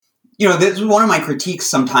this is one of my critiques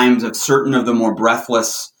sometimes of certain of the more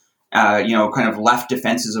breathless, kind of left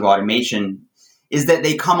defenses of automation, is that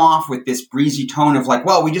they come off with this breezy tone of like,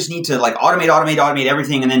 well, we just need to like automate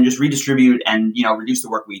everything and then just redistribute and, reduce the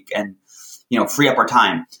work week and, free up our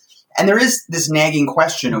time. And there is this nagging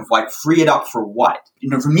question of like, free it up for what?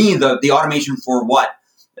 For me, the automation for what?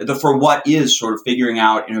 The for what is sort of figuring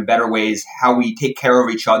out in better ways how we take care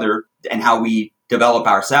of each other and how we develop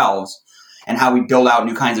ourselves and how we build out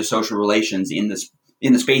new kinds of social relations in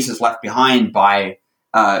the spaces left behind by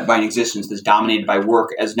an existence that's dominated by work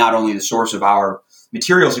as not only the source of our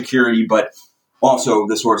material security, but also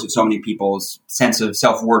the source of so many people's sense of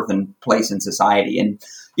self-worth and place in society. And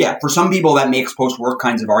yeah, for some people that makes post-work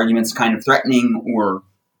kinds of arguments kind of threatening or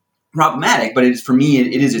problematic, but for me,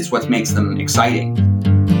 it's what makes them exciting.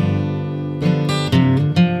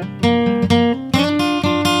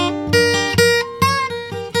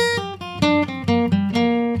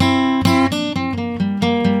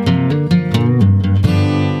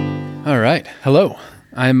 All right. Hello,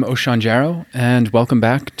 I'm Oshan Jarrow, and welcome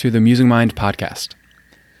back to the Musing Mind podcast.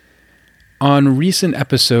 On recent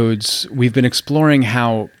episodes, we've been exploring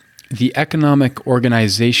how the economic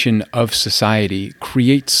organization of society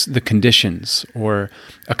creates the conditions or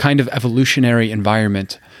a kind of evolutionary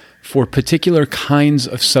environment for particular kinds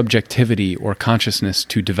of subjectivity or consciousness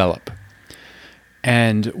to develop.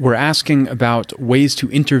 And we're asking about ways to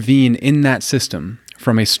intervene in that system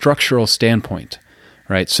from a structural standpoint.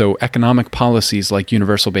 Right? So economic policies like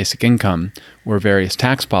universal basic income or various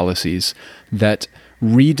tax policies that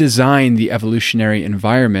redesign the evolutionary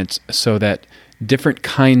environment so that different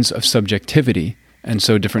kinds of subjectivity and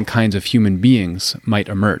so different kinds of human beings might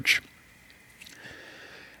emerge.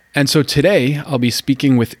 And so today I'll be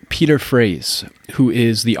speaking with Peter Frase, who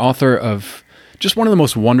is the author of just one of the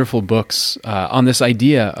most wonderful books on this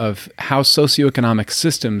idea of how socioeconomic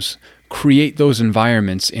systems create those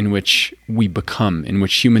environments in which we become, in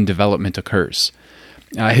which human development occurs.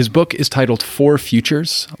 His book is titled Four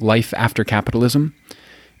Futures: Life After Capitalism.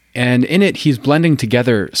 And in it, he's blending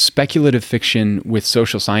together speculative fiction with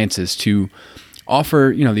social sciences to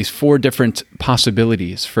offer, these four different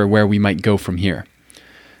possibilities for where we might go from here.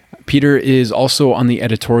 Peter is also on the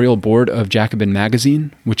editorial board of Jacobin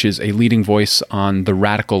Magazine, which is a leading voice on the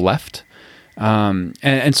radical left.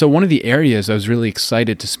 And so one of the areas I was really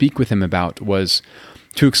excited to speak with him about was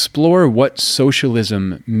to explore what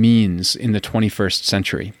socialism means in the 21st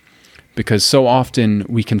century. Because so often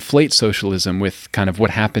we conflate socialism with kind of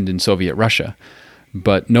what happened in Soviet Russia,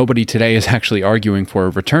 but nobody today is actually arguing for a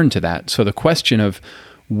return to that. So the question of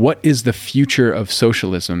what is the future of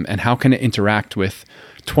socialism and how can it interact with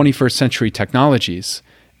 21st century technologies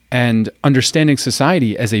and understanding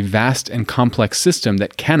society as a vast and complex system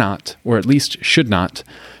that cannot, or at least should not,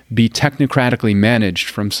 be technocratically managed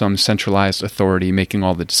from some centralized authority making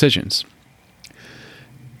all the decisions.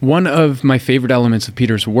 One of my favorite elements of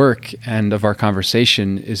Peter's work and of our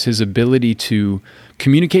conversation is his ability to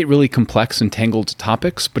communicate really complex and tangled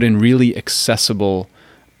topics, but in really accessible,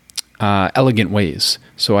 elegant ways.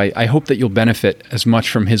 So I hope that you'll benefit as much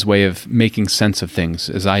from his way of making sense of things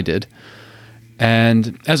as I did.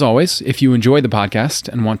 And as always, if you enjoy the podcast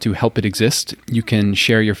and want to help it exist, you can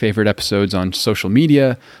share your favorite episodes on social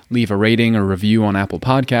media, leave a rating or review on Apple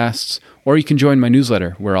Podcasts, or you can join my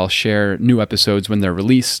newsletter where I'll share new episodes when they're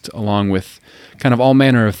released, along with kind of all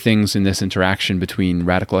manner of things in this interaction between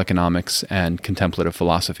radical economics and contemplative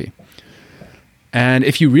philosophy. And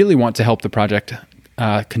if you really want to help the project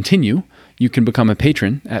continue, you can become a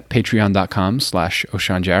patron at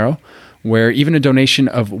patreon.com/Oshan Jarrow, where even a donation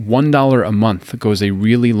of $1 a month goes a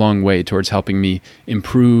really long way towards helping me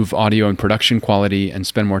improve audio and production quality and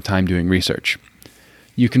spend more time doing research.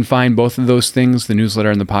 You can find both of those things, the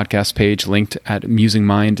newsletter and the podcast page, linked at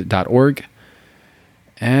musingmind.org.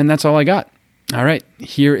 And that's all I got. All right,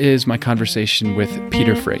 here is my conversation with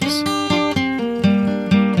Peter Frase.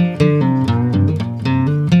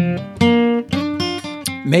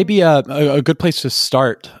 Maybe a good place to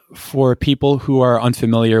start for people who are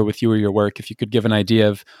unfamiliar with you or your work, if you could give an idea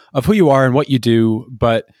of who you are and what you do,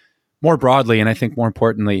 but more broadly, and I think more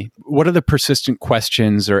importantly, what are the persistent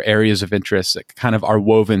questions or areas of interest that kind of are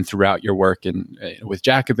woven throughout your work and with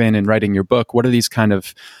Jacobin and writing your book? What are these kind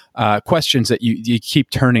of questions that you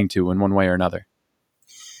keep turning to in one way or another?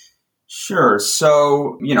 Sure.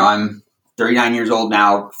 So, I'm 39 years old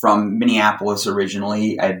now, from Minneapolis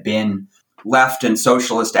originally. I've been left and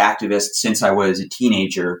socialist activist since I was a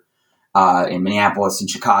teenager in Minneapolis, in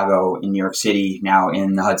Chicago, in New York City, now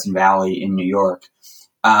in the Hudson Valley in New York.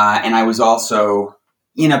 And I was also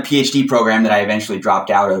in a PhD program that I eventually dropped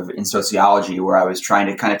out of in sociology, where I was trying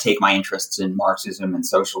to kind of take my interests in Marxism and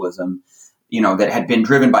socialism, that had been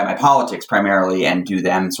driven by my politics primarily, and do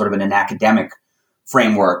them sort of in an academic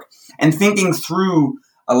framework, and thinking through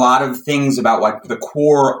a lot of things about what the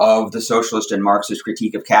core of the socialist and Marxist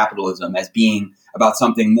critique of capitalism as being about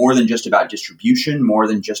something more than just about distribution, more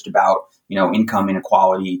than just about, income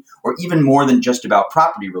inequality, or even more than just about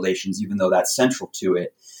property relations, even though that's central to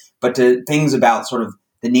it, but to things about sort of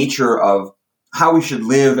the nature of how we should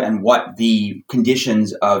live and what the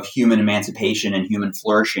conditions of human emancipation and human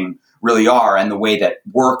flourishing really are, and the way that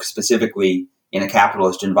work specifically in a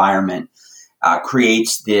capitalist environment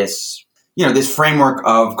creates this framework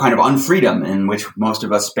of kind of unfreedom in which most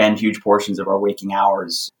of us spend huge portions of our waking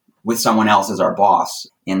hours with someone else as our boss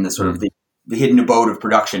in the sort of the hidden abode of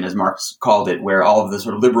production, as Marx called it, where all of the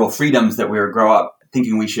sort of liberal freedoms that we grow up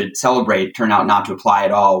thinking we should celebrate turn out not to apply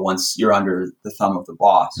at all once you're under the thumb of the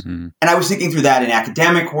boss. Mm-hmm. And I was thinking through that in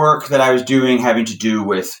academic work that I was doing, having to do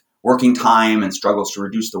with working time and struggles to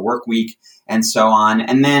reduce the work week and so on.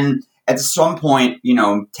 And then at some point,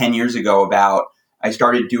 10 years ago I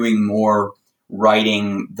started doing more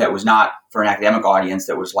writing that was not for an academic audience,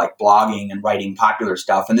 that was like blogging and writing popular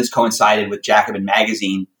stuff. And this coincided with Jacobin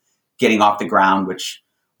Magazine getting off the ground, which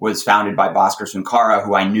was founded by Bhaskar Sunkara,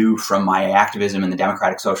 who I knew from my activism in the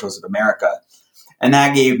Democratic Socialists of America. And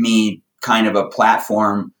that gave me kind of a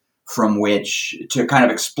platform from which to kind of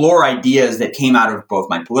explore ideas that came out of both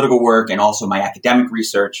my political work and also my academic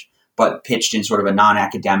research, but pitched in sort of a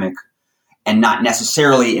non-academic and not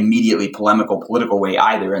necessarily immediately polemical political way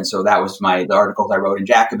either. And so that was the articles I wrote in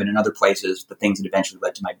Jacobin and other places, the things that eventually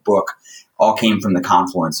led to my book, all came from the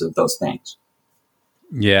confluence of those things.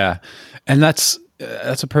 Yeah. And that's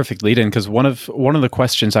a perfect lead in, because one of the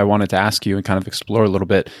questions I wanted to ask you and kind of explore a little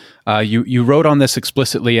bit, you wrote on this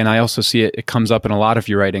explicitly, and I also see it comes up in a lot of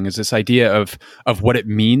your writing, is this idea of what it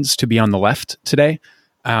means to be on the left today.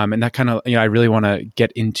 And that kind of, I really want to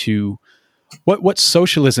get into what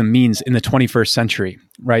socialism means in the 21st century,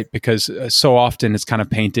 right? Because so often it's kind of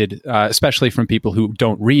painted, especially from people who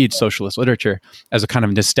don't read socialist literature, as a kind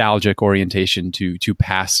of nostalgic orientation to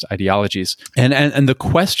past ideologies. And the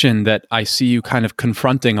question that I see you kind of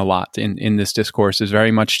confronting a lot in this discourse is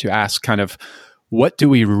very much to ask kind of, what do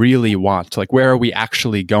we really want? Like, where are we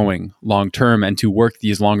actually going long term, and to work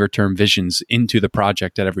these longer term visions into the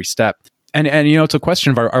project at every step? And it's a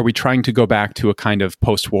question of, are we trying to go back to a kind of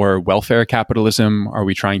post-war welfare capitalism? Are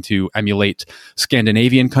we trying to emulate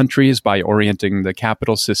Scandinavian countries by orienting the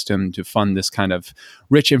capital system to fund this kind of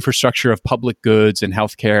rich infrastructure of public goods and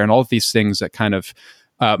healthcare and all of these things that kind of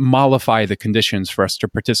mollify the conditions for us to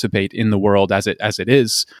participate in the world as it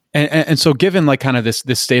is? And so given like kind of this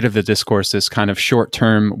state of the discourse, this kind of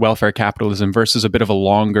short-term welfare capitalism versus a bit of a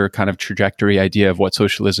longer kind of trajectory idea of what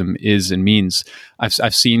socialism is and means,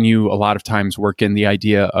 I've seen you a lot of times work in the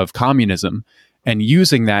idea of communism and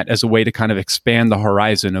using that as a way to kind of expand the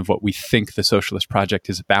horizon of what we think the socialist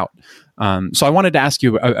project is about. So I wanted to ask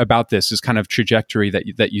you about this kind of trajectory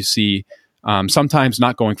that you see, sometimes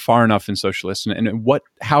not going far enough in socialists, and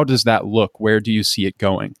how does that look? Where do you see it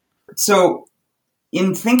going? So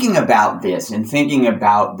in thinking about this and thinking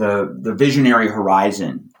about the visionary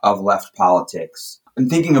horizon of left politics, I'm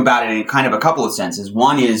thinking about it in kind of a couple of senses.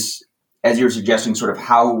 One is, as you're suggesting, sort of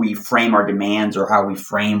how we frame our demands or how we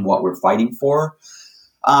frame what we're fighting for.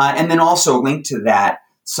 And then also linked to that,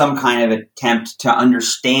 some kind of attempt to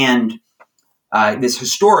understand this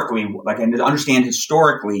historically, and to understand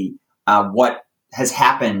historically what has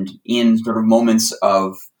happened in sort of moments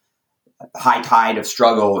of high tide of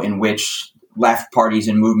struggle in which left parties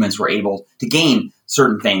and movements were able to gain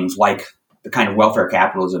certain things like the kind of welfare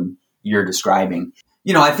capitalism you're describing.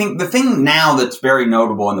 I think the thing now that's very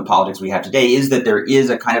notable in the politics we have today is that there is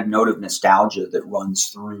a kind of note of nostalgia that runs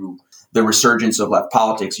through the resurgence of left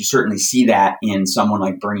politics. You certainly see that in someone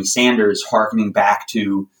like Bernie Sanders hearkening back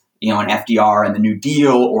to, an FDR and the New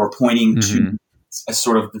Deal, or pointing to a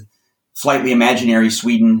sort of slightly imaginary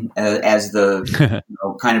Sweden as the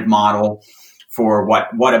kind of model for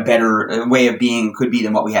what a better way of being could be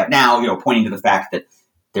than what we have now, pointing to the fact that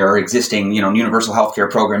there are existing, universal healthcare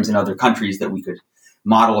programs in other countries that we could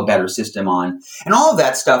model a better system on. And all of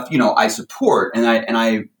that stuff, I support, and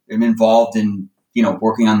I am involved in,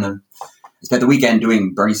 working on I spent the weekend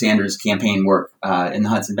doing Bernie Sanders campaign work in the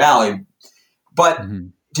Hudson Valley. But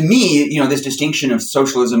to me, this distinction of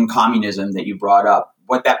socialism, communism that you brought up,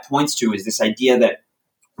 what that points to is this idea that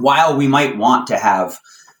while we might want to have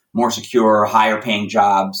more secure, higher paying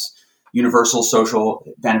jobs, universal social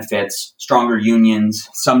benefits, stronger unions,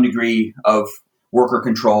 some degree of worker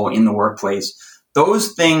control in the workplace,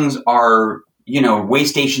 those things are, way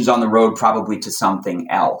stations on the road probably to something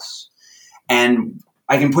else. And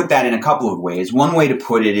I can put that in a couple of ways. One way to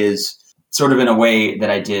put it is sort of in a way that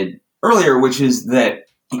I did earlier, which is that,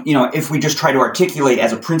 if we just try to articulate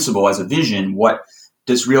as a principle, as a vision, what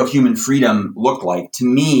does real human freedom look like? To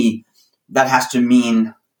me, that has to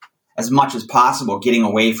mean, as much as possible, getting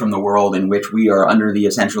away from the world in which we are under the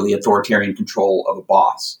essentially authoritarian control of a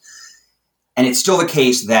boss. And it's still the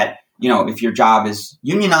case that, if your job is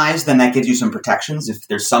unionized, then that gives you some protections. If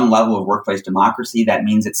there's some level of workplace democracy, that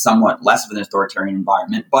means it's somewhat less of an authoritarian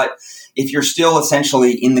environment. But if you're still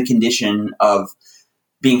essentially in the condition of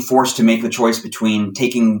being forced to make the choice between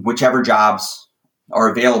taking whichever jobs are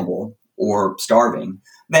available or starving,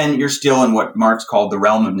 then you're still in what Marx called the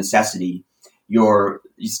realm of necessity. You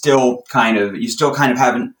still kind of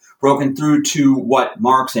haven't broken through to what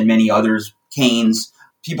Marx and many others, Keynes,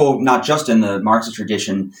 people not just in the Marxist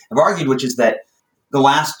tradition, have argued, which is that the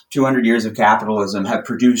last 200 years of capitalism have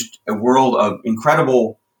produced a world of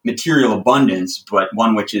incredible material abundance, but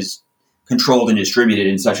one which is controlled and distributed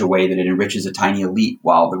in such a way that it enriches a tiny elite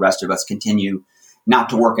while the rest of us continue not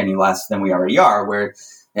to work any less than we already are.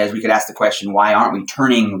 Whereas we could ask the question, why aren't we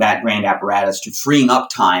turning that grand apparatus to freeing up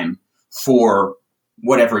time for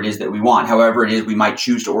whatever it is that we want, however it is we might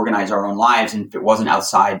choose to organize our own lives, and if it wasn't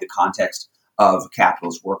outside the context of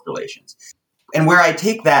capitalist work relations. And where I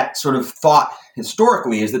take that sort of thought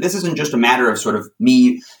historically is that this isn't just a matter of sort of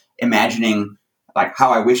me imagining like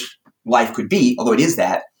how I wish life could be, although it is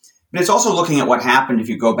that, but it's also looking at what happened if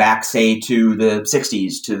you go back, say, to the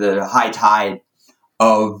 60s, to the high tide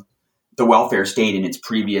of the welfare state in its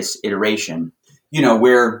previous iteration,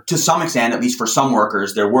 where to some extent, at least for some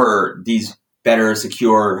workers, there were these better,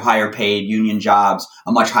 secure, higher paid union jobs.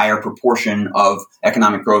 A much higher proportion of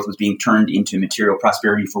economic growth was being turned into material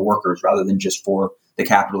prosperity for workers rather than just for the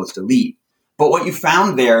capitalist elite. But what you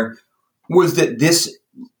found there was that this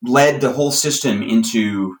led the whole system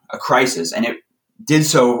into a crisis, and it did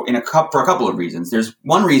so for a couple of reasons. There's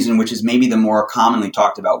one reason, which is maybe the more commonly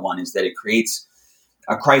talked about one, is that it creates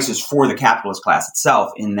a crisis for the capitalist class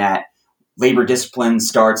itself, in that labor discipline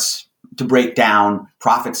starts to break down,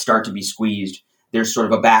 profits start to be squeezed. There's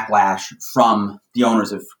sort of a backlash from the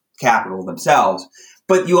owners of capital themselves.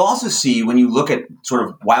 But you also see, when you look at sort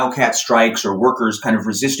of wildcat strikes or workers kind of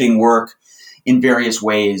resisting work in various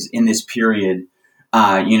ways in this period,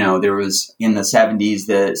 there was in the 70s,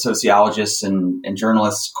 the sociologists and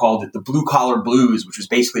journalists called it the blue collar blues, which was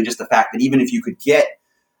basically just the fact that even if you could get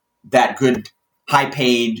that good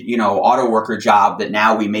high-paid, auto worker job that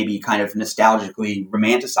now we maybe kind of nostalgically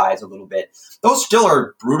romanticize a little bit, those still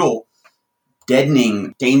are brutal,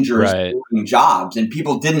 deadening, dangerous jobs. And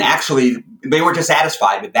people they weren't just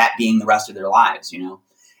satisfied with that being the rest of their lives,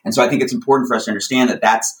 And so I think it's important for us to understand that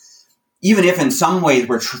that's, even if in some ways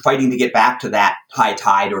we're fighting to get back to that high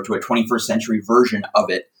tide or to a 21st century version of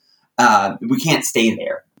it, we can't stay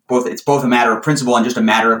there. It's both a matter of principle and just a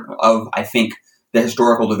matter of, I think, the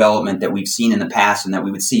historical development that we've seen in the past and that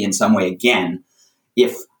we would see in some way again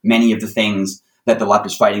if many of the things that the left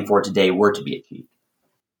is fighting for today were to be achieved.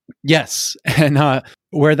 Yes. And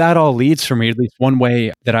where that all leads for me, at least one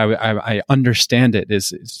way that I understand it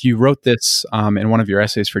is you wrote this in one of your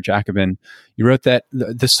essays for Jacobin. You wrote that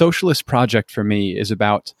the socialist project for me is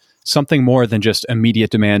about something more than just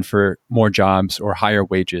immediate demand for more jobs or higher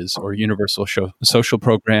wages or universal social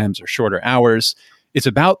programs or shorter hours. It's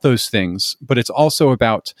about those things, but it's also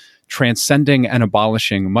about transcending and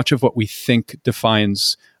abolishing much of what we think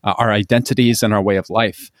defines our identities and our way of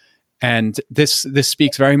life. And this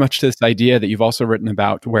speaks very much to this idea that you've also written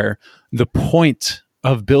about, where the point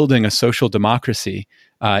of building a social democracy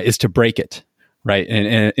is to break it, right,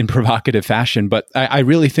 in provocative fashion. But I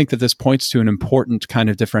really think that this points to an important kind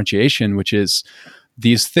of differentiation, which is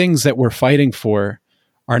these things that we're fighting for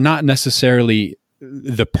are not necessarily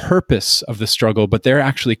the purpose of the struggle, but they're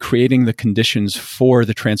actually creating the conditions for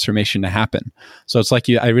the transformation to happen. So it's like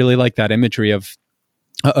I really like that imagery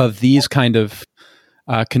of these kind of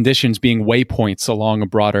conditions being waypoints along a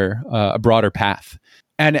broader path.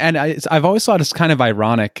 And I've always thought it's kind of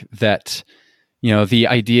ironic that the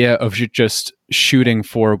idea of just shooting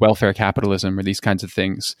for welfare capitalism or these kinds of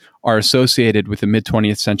things are associated with the mid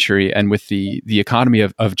 20th century and with the economy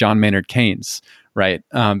of John Maynard Keynes. Right.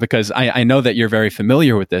 Because I know that you're very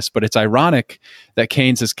familiar with this, but it's ironic that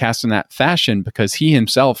Keynes is cast in that fashion because he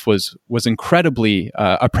himself was incredibly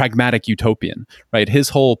a pragmatic utopian. Right. His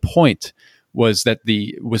whole point was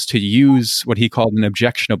to use what he called an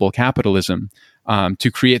objectionable capitalism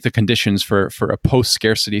to create the conditions for a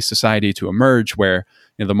post-scarcity society to emerge, where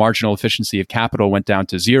the marginal efficiency of capital went down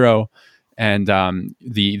to zero. and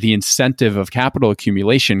the incentive of capital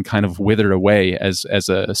accumulation kind of withered away as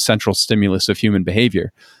a central stimulus of human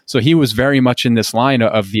behavior. So he was very much in this line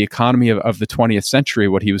of the economy of the 20th century.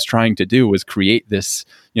 What he was trying to do was create this,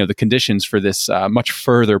 the conditions for this much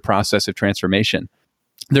further process of transformation.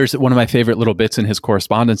 There's one of my favorite little bits in his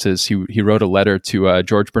correspondences. He wrote a letter to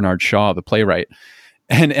George Bernard Shaw, the playwright,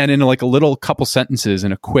 and in like a little couple sentences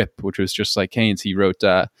in a quip, which was just like Keynes, he wrote,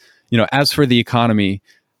 as for the economy,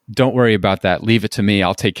 don't worry about that. Leave it to me.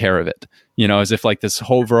 I'll take care of it. As if like this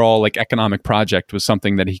overall like economic project was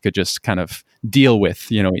something that he could just kind of deal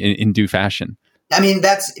with, in due fashion. I mean,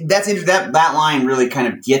 that's interesting. That line really kind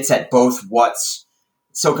of gets at both what's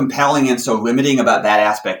so compelling and so limiting about that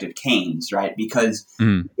aspect of Keynes, right? Because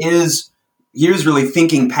he was really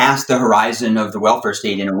thinking past the horizon of the welfare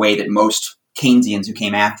state in a way that most Keynesians who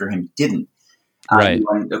came after him didn't. Right.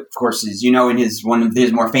 And of course, as you know, in one of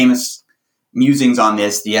his more famous musings on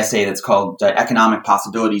this, the essay that's called Economic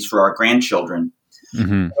Possibilities for Our Grandchildren,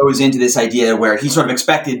 goes into this idea where he sort of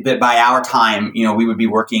expected that by our time, we would be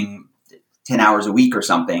working 10 hours a week or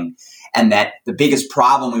something, and that the biggest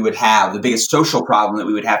problem we would have, the biggest social problem that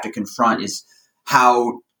we would have to confront is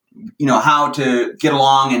how to get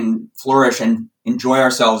along and flourish and enjoy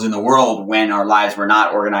ourselves in the world when our lives were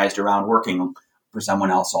not organized around working for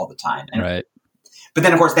someone else all the time. Right. But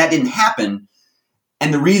then, of course, that didn't happen.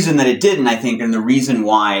 And the reason that it didn't, I think, and the reason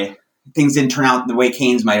why things didn't turn out the way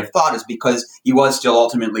Keynes might have thought is because he was still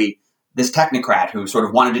ultimately this technocrat who sort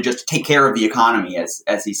of wanted to just take care of the economy,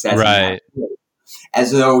 as he says. Right.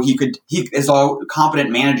 As though as though competent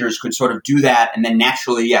managers could sort of do that. And then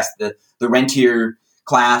naturally, yes, the rentier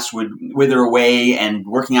class would wither away and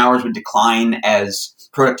working hours would decline as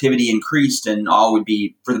productivity increased and all would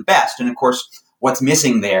be for the best. And of course, what's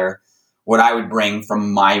missing there, what I would bring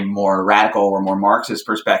from my more radical or more Marxist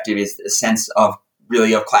perspective, is a sense of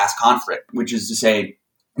class conflict, which is to say,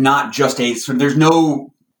 not just there's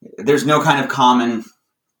no kind of common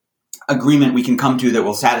agreement we can come to that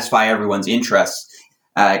will satisfy everyone's interests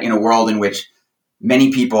in a world in which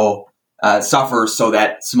many people suffer so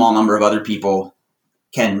that small number of other people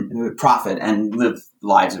can profit and live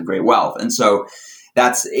lives of great wealth. And so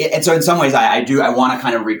so in some ways I want to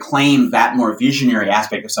kind of reclaim that more visionary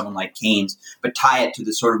aspect of someone like Keynes, but tie it to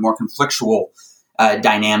the sort of more conflictual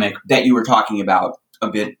dynamic that you were talking about a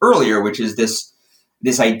bit earlier, which is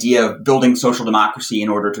this idea of building social democracy in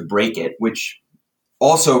order to break it, which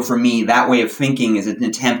also for me, that way of thinking is an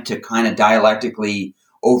attempt to kind of dialectically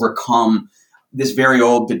overcome this very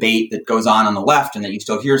old debate that goes on the left and that you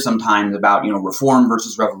still hear sometimes about, reform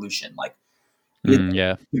versus revolution. Like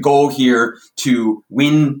the goal here to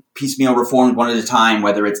win piecemeal reforms one at a time,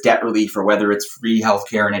 whether it's debt relief or whether it's free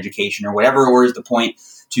healthcare and education or whatever, or is the point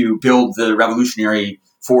to build the revolutionary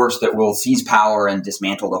force that will seize power and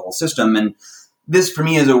dismantle the whole system. And this, for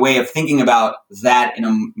me, is a way of thinking about that in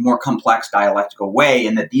a more complex dialectical way,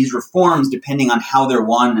 and that these reforms, depending on how they're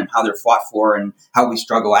won and how they're fought for and how we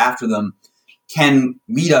struggle after them, can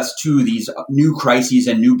lead us to these new crises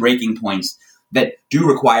and new breaking points that do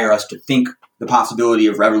require us to think the possibility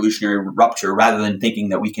of revolutionary rupture rather than thinking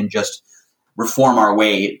that we can just reform our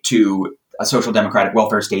way to a social democratic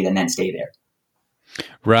welfare state and then stay there.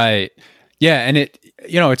 Right. Yeah. And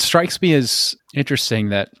it strikes me as interesting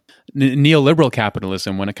that neoliberal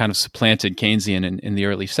capitalism, when it kind of supplanted Keynesian in the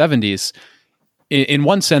early 70s, in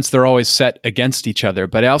one sense, they're always set against each other.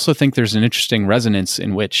 But I also think there's an interesting resonance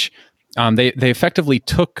in which they effectively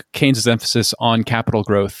took Keynes's emphasis on capital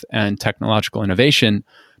growth and technological innovation,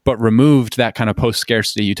 but removed that kind of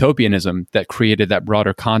post-scarcity utopianism that created that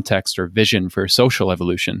broader context or vision for social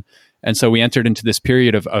evolution. And so we entered into this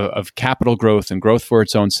period of capital growth and growth for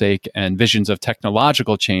its own sake and visions of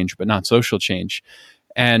technological change, but not social change.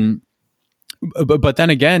 But then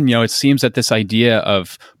again, it seems that this idea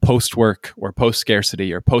of post-work or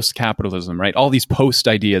post-scarcity or post-capitalism, right? All these post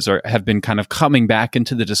ideas have been kind of coming back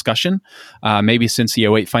into the discussion, maybe since the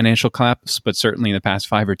 2008 financial collapse, but certainly in the past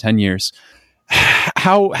 5 or 10 years.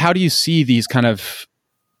 How do you see these kind of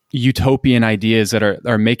utopian ideas that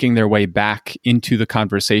are making their way back into the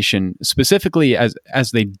conversation, specifically as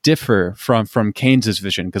they differ from Keynes's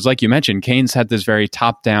vision? Because like you mentioned, Keynes had this very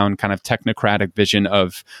top-down kind of technocratic vision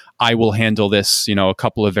of, I will handle this, a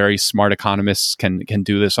couple of very smart economists can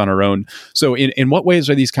do this on our own. So in what ways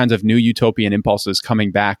are these kinds of new utopian impulses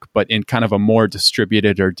coming back, but in kind of a more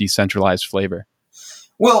distributed or decentralized flavor?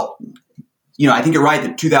 Well, I think you're right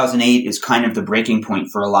that 2008 is kind of the breaking point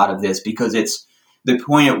for a lot of this, because it's the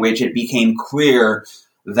point at which it became clear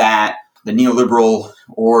that the neoliberal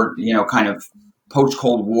or, kind of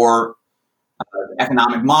post-Cold War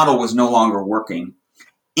economic model was no longer working.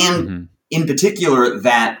 And in particular,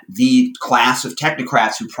 that the class of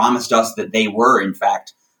technocrats who promised us that they were, in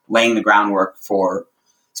fact, laying the groundwork for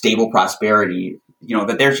stable prosperity,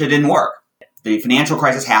 that their shit didn't work. The financial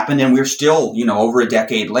crisis happened, and we're still, over a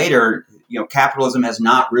decade later, capitalism has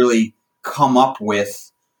not really come up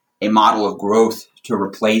with a model of growth to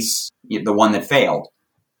replace the one that failed.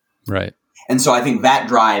 Right. And so I think that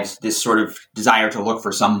drives this sort of desire to look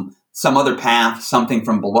for some other path, something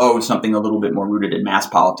from below, something a little bit more rooted in mass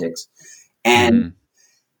politics. And,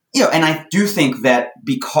 and I do think that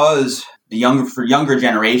because for younger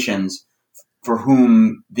generations, for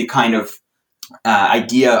whom the kind of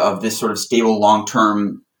idea of this sort of stable,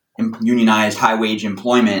 long-term, unionized, high-wage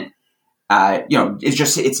employment,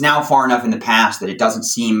 it's now far enough in the past that it doesn't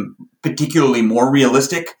seem particularly more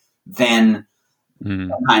realistic than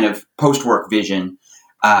kind of post-work vision.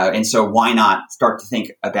 And so why not start to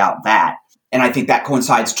think about that? And I think that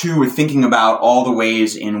coincides, too, with thinking about all the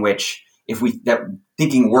ways in which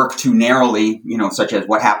thinking work too narrowly, such as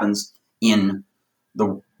what happens in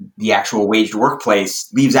the actual waged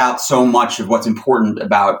workplace, leaves out so much of what's important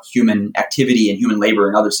about human activity and human labor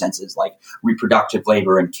in other senses, like reproductive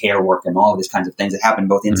labor and care work and all of these kinds of things that happen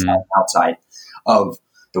both inside and outside of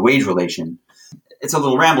the wage relation. It's a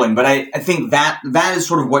little rambling, but I think that is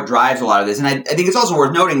sort of what drives a lot of this. And I think it's also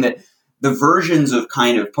worth noting that the versions of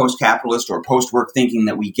kind of post-capitalist or post-work thinking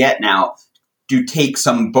that we get now do take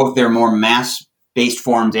both their more mass-based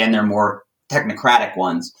forms and their more technocratic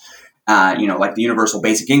ones. Like the universal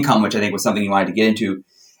basic income, which I think was something you wanted to get into.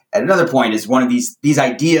 At another point is one of these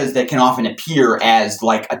ideas that can often appear as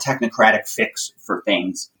like a technocratic fix for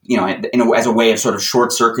things, as a way of sort of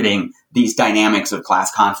short-circuiting these dynamics of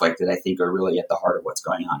class conflict that I think are really at the heart of what's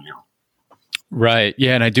going on now. Right.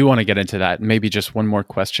 Yeah. And I do want to get into that. Maybe just one more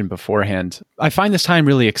question beforehand. I find this time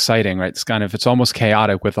really exciting, right? It's almost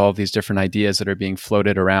chaotic with all of these different ideas that are being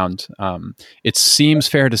floated around. It seems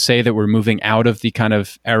fair to say that we're moving out of the kind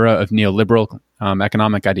of era of neoliberal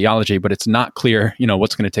economic ideology, but it's not clear,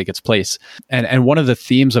 what's going to take its place. And one of the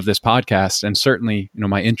themes of this podcast, and certainly,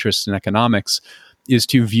 my interest in economics, is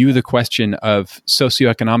to view the question of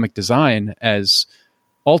socioeconomic design as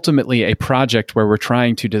ultimately a project where we're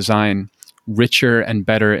trying to design richer and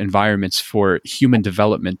better environments for human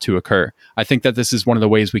development to occur. I think that this is one of the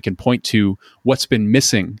ways we can point to what's been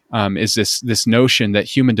missing, is this notion that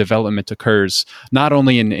human development occurs not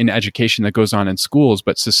only in education that goes on in schools,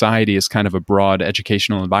 but society is kind of a broad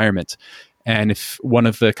educational environment. And if one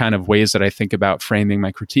of the kind of ways that I think about framing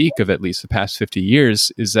my critique of at least the past 50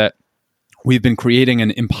 years is that we've been creating an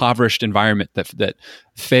impoverished environment that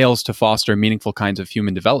fails to foster meaningful kinds of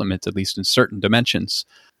human development, at least in certain dimensions.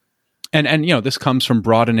 And this comes from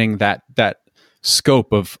broadening that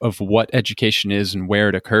scope of what education is and where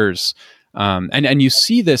it occurs. And you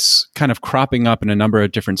see this kind of cropping up in a number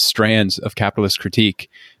of different strands of capitalist critique.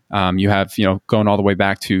 You have, going all the way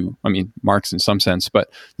back to, Marx in some sense,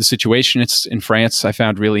 but the Situationists in France, I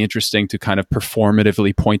found really interesting to kind of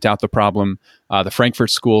performatively point out the problem. The Frankfurt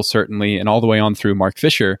School, certainly, and all the way on through Mark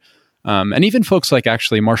Fisher. And even folks like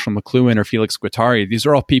actually Marshall McLuhan or Felix Guattari, these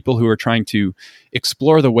are all people who are trying to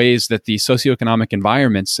explore the ways that the socioeconomic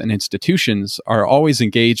environments and institutions are always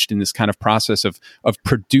engaged in this kind of process of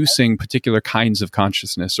producing particular kinds of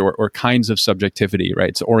consciousness or kinds of subjectivity, right?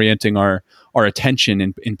 It's orienting our attention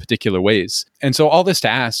in particular ways. And so all this to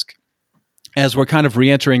ask, as we're kind of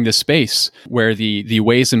re-entering this space where the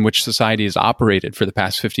ways in which society has operated for the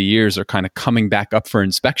past 50 years are kind of coming back up for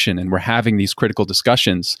inspection, and we're having these critical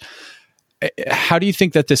discussions, how do you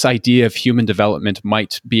think that this idea of human development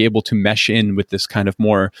might be able to mesh in with this kind of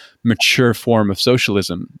more mature form of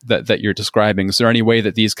socialism that you're describing? Is there any way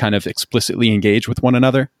that these kind of explicitly engage with one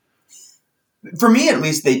another? For me, at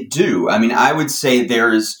least, they do. I would say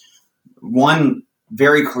there's one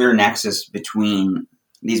very clear nexus between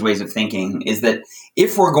these ways of thinking, is that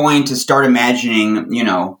if we're going to start imagining,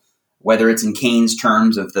 whether it's in Keynes'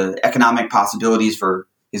 terms of the economic possibilities for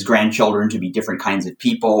his grandchildren to be different kinds of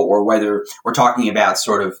people, or whether we're talking about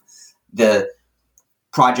sort of the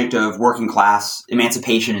project of working class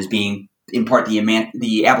emancipation as being in part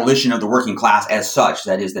the abolition of the working class as such,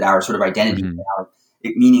 that is, that our sort of identity, our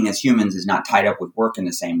meaning as humans is not tied up with work in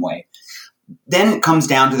the same way. Then it comes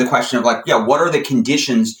down to the question of what are the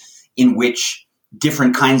conditions in which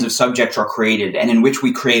different kinds of subjects are created and in which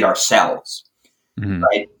we create ourselves,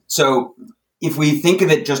 right? So if we think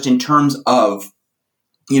of it just in terms of,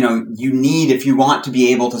 you need, if you want to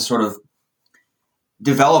be able to sort of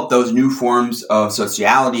develop those new forms of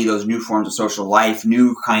sociality, those new forms of social life,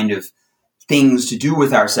 new kind of things to do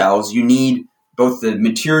with ourselves, you need both the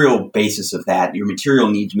material basis of that, your material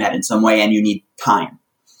needs met in some way, and you need time.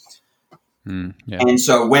 Yeah. And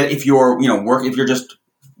so if you're, if you're just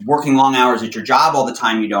working long hours at your job all the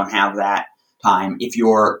time, you don't have that time. If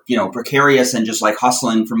you're, precarious and just like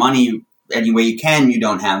hustling for money any way you can, you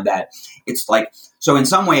don't have that. It's like, so in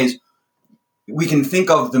some ways, we can think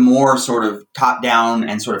of the more sort of top-down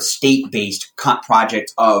and sort of state-based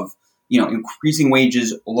project of, increasing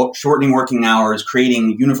wages, shortening working hours,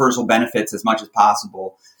 creating universal benefits as much as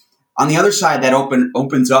possible. On the other side, that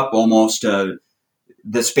opens up almost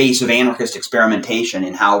the space of anarchist experimentation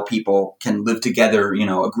in how people can live together,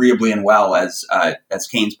 agreeably and well, as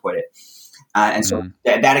Keynes put it. And so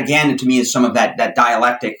that again, to me, is some of that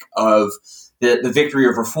dialectic of the victory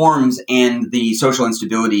of reforms and the social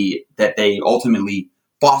instability that they ultimately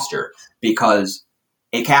foster, because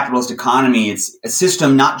a capitalist economy is a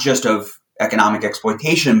system not just of economic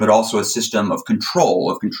exploitation, but also a system of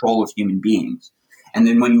control of human beings. And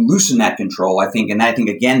then when you loosen that control, I think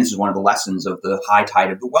again, this is one of the lessons of the high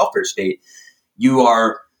tide of the welfare state, you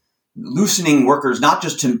are loosening workers not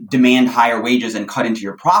just to demand higher wages and cut into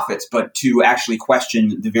your profits, but to actually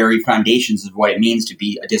question the very foundations of what it means to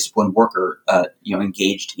be a disciplined worker,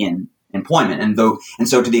 engaged in employment. And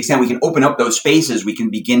so to the extent we can open up those spaces, we can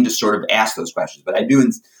begin to sort of ask those questions. But I do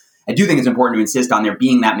think it's important to insist on there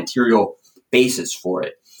being that material basis for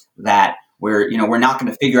it, that we're not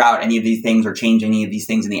going to figure out any of these things or change any of these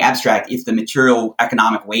things in the abstract if the material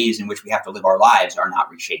economic ways in which we have to live our lives are not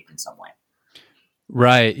reshaped in some way.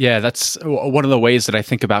 Right. Yeah. That's one of the ways that I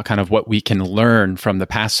think about kind of what we can learn from the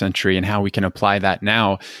past century and how we can apply that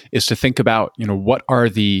now, is to think about, what are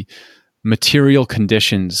the material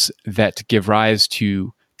conditions that give rise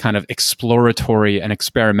to kind of exploratory and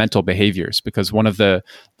experimental behaviors. Because one of the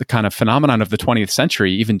kind of phenomenon of the 20th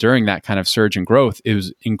century, even during that kind of surge in growth,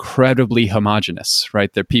 is incredibly homogenous,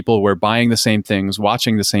 right? That people were buying the same things,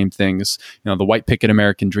 watching the same things. The white picket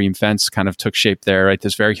American dream fence kind of took shape there, right?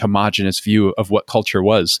 This very homogenous view of what culture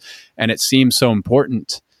was. And it seems so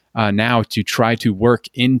important now to try to work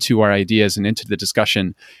into our ideas and into the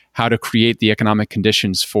discussion how to create the economic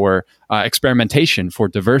conditions for experimentation, for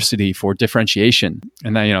diversity, for differentiation.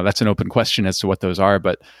 And then, that's an open question as to what those are.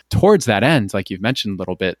 But towards that end, like you've mentioned a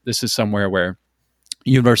little bit, this is somewhere where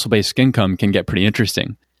universal basic income can get pretty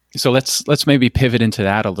interesting. So let's maybe pivot into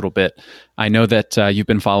that a little bit. I know that you've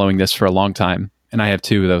been following this for a long time, and I have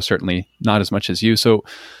too, though certainly not as much as you. So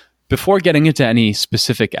before getting into any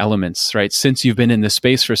specific elements, right, since you've been in this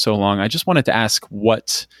space for so long, I just wanted to ask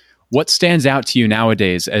what stands out to you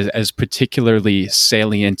nowadays as particularly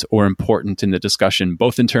salient or important in the discussion,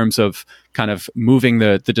 both in terms of kind of moving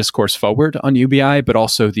the discourse forward on UBI, but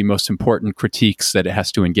also the most important critiques that it has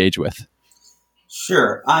to engage with?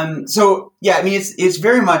 Sure. It's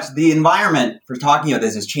very much the environment for talking about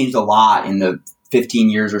this has changed a lot in the 15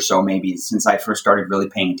 years or so, maybe, since I first started really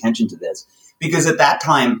paying attention to this. Because at that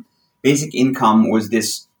time, basic income was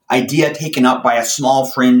this idea taken up by a small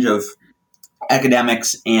fringe of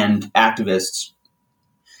academics and activists.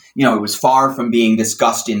 It was far from being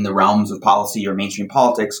discussed in the realms of policy or mainstream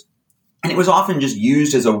politics. And it was often just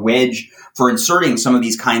used as a wedge for inserting some of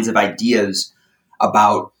these kinds of ideas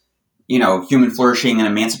about, human flourishing and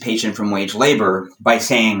emancipation from wage labor by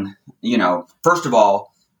saying, first of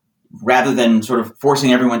all, rather than sort of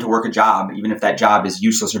forcing everyone to work a job, even if that job is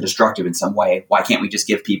useless or destructive in some way, why can't we just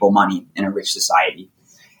give people money in a rich society?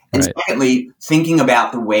 And right. Secondly, thinking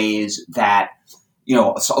about the ways that,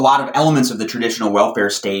 a lot of elements of the traditional welfare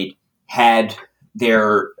state had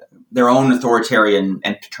their own authoritarian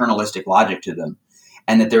and paternalistic logic to them.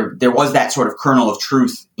 And that there was that sort of kernel of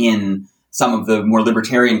truth in some of the more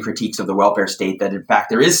libertarian critiques of the welfare state, that in fact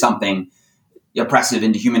there is something oppressive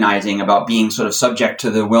and dehumanizing about being sort of subject to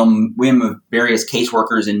the whim of various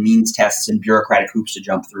caseworkers and means tests and bureaucratic hoops to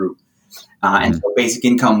jump through. And so basic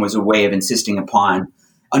income was a way of insisting upon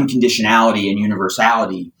unconditionality and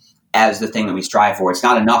universality as the thing that we strive for. It's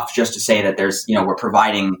not enough just to say that there's, we're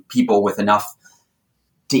providing people with enough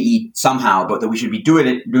to eat somehow, but that we should be doing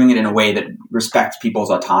it in a way that respects people's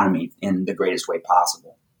autonomy in the greatest way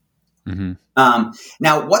possible. Mm-hmm.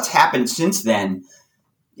 Now, what's happened since then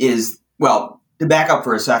is, well, to back up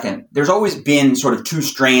for a second, there's always been sort of two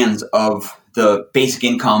strands of the basic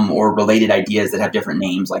income or related ideas that have different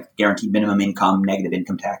names, like guaranteed minimum income, negative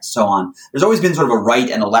income tax, so on. There's always been sort of a right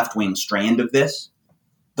and a left-wing strand of this.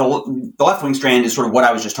 The left-wing strand is sort of what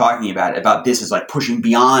I was just talking about this is like pushing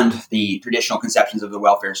beyond the traditional conceptions of the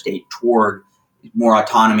welfare state toward more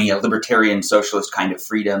autonomy, a libertarian socialist kind of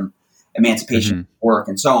freedom, emancipation, work,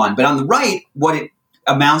 and so on. But on the right, what it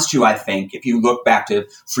amounts to, I think, if you look back to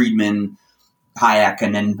Friedman, Hayek,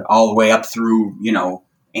 and then all the way up through,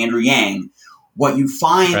 Andrew Yang, what you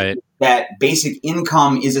find is that basic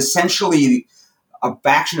income is essentially a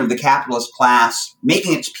faction of the capitalist class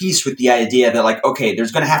making its peace with the idea that, like, okay,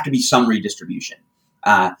 there's going to have to be some redistribution.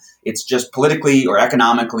 It's just politically or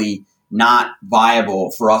economically not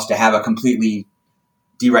viable for us to have a completely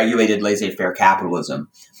deregulated laissez-faire capitalism.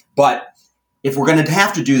 But if we're going to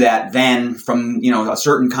have to do that, then from, a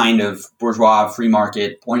certain kind of bourgeois free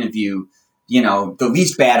market point of view, the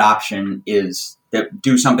least bad option is to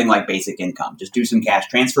do something like basic income. Just do some cash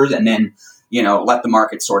transfers and then, let the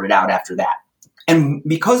market sort it out after that. And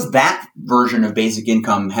because that version of basic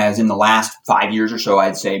income has in the last 5 years or so,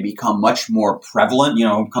 I'd say, become much more prevalent,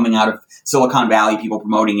 coming out of Silicon Valley, people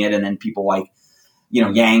promoting it, and then people like,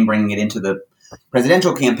 Yang bringing it into the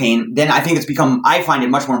presidential campaign, then I think I find it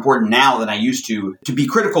much more important now than I used to be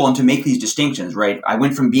critical and to make these distinctions, right? I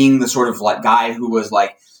went from being the sort of like guy who was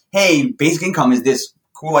like, hey, basic income is this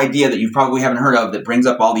cool idea that you probably haven't heard of that brings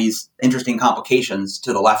up all these interesting complications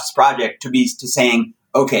to the left's project to saying,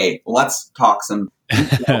 okay, let's talk some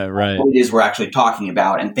right. what it is we're actually talking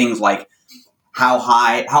about, and things like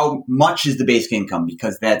how much is the basic income,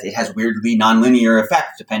 because that it has weirdly nonlinear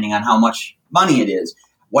effects depending on how much money it is.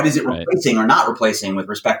 What is it replacing or not replacing with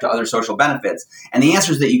respect to other social benefits? And the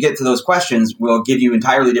answers that you get to those questions will give you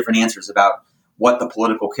entirely different answers about what the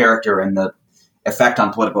political character and the effect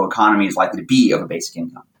on political economy is likely to be of a basic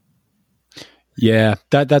income. Yeah,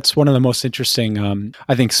 that's one of the most interesting,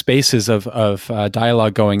 I think, spaces of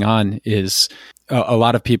dialogue going on is a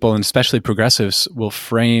lot of people, and especially progressives, will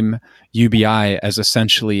frame UBI as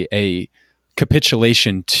essentially a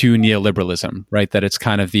capitulation to neoliberalism, right? That it's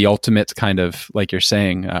kind of the ultimate kind of, like you're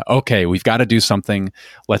saying, okay, we've got to do something,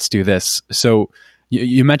 let's do this. So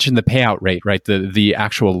you mentioned the payout rate, right? The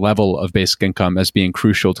actual level of basic income as being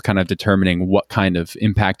crucial to kind of determining what kind of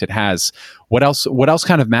impact it has. What else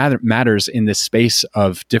kind of matters in this space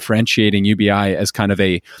of differentiating UBI as kind of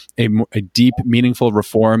a deep, meaningful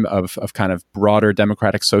reform of kind of broader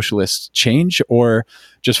democratic socialist change, or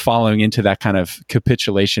just following into that kind of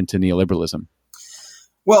capitulation to neoliberalism?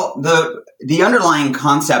 Well, the underlying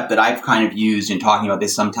concept that I've kind of used in talking about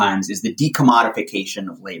this sometimes is the decommodification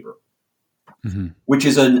of labor. Mm-hmm. Which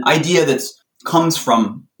is an idea that comes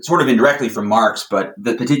from sort of indirectly from Marx, but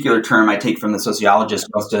the particular term I take from the sociologist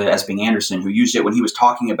Gösta Esping Anderson, who used it when he was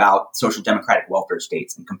talking about social democratic welfare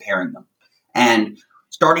states and comparing them. And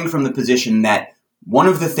starting from the position that one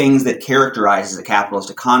of the things that characterizes a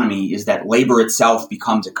capitalist economy is that labor itself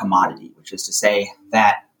becomes a commodity, which is to say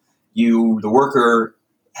that you, the worker,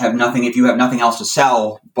 have nothing, if you have nothing else to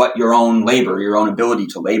sell but your own labor, your own ability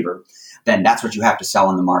to labor, then that's what you have to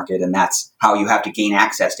sell in the market, and that's how you have to gain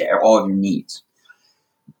access to all of your needs.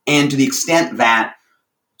 And to the extent that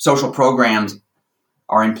social programs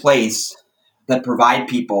are in place that provide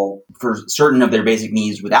people for certain of their basic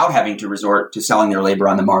needs without having to resort to selling their labor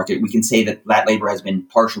on the market, we can say that that labor has been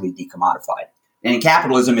partially decommodified. And in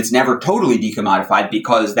capitalism, it's never totally decommodified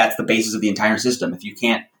because that's the basis of the entire system.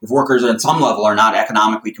 If workers at some level are not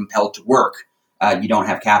economically compelled to work, you don't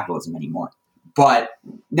have capitalism anymore. But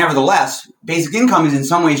nevertheless, basic income is in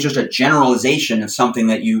some ways just a generalization of something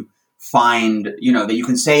that you find, that you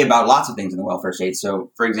can say about lots of things in the welfare state.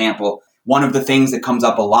 So, for example, one of the things that comes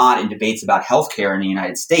up a lot in debates about healthcare in the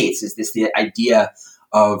United States is the idea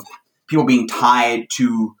of people being tied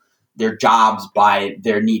to their jobs by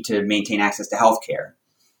their need to maintain access to healthcare,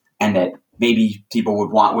 and that maybe people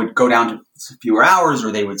would go down to fewer hours,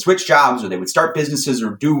 or they would switch jobs, or they would start businesses,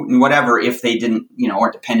 or do whatever if they didn't,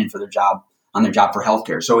 weren't dependent for their job for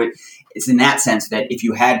healthcare. So it's in that sense that if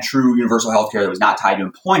you had true universal healthcare that was not tied to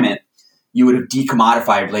employment, you would have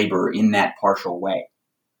decommodified labor in that partial way.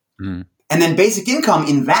 Mm. And then basic income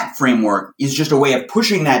in that framework is just a way of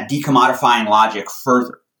pushing that decommodifying logic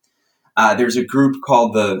further. There's a group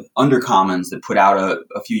called the Undercommons that put out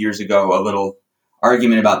a few years ago a little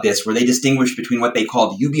argument about this, where they distinguished between what they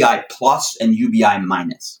called UBI plus and UBI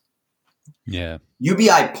minus. Yeah.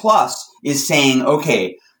 UBI plus is saying,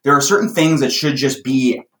 okay, there are certain things that should just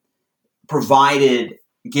be provided,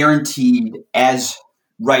 guaranteed as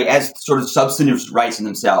sort of substantive rights in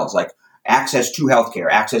themselves, like access to healthcare,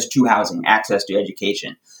 access to housing, access to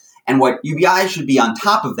education. And what UBI should be on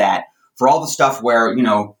top of that for all the stuff where,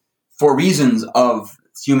 for reasons of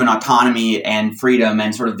human autonomy and freedom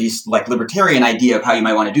and sort of this like libertarian idea of how you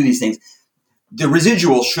might want to do these things, the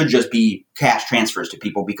residual should just be cash transfers to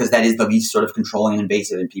people, because that is the least sort of controlling and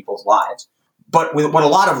invasive in people's lives. But what a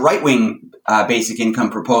lot of right-wing basic income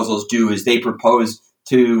proposals do is they propose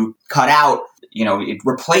to cut out,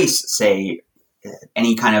 replace, say,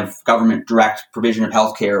 any kind of government direct provision of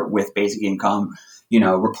healthcare with basic income,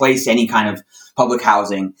 replace any kind of public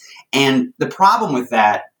housing. And the problem with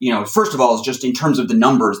that, first of all, is just in terms of the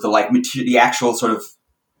numbers, the actual sort of,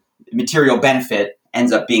 material benefit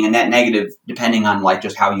ends up being a net negative depending on like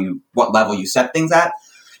just what level you set things at.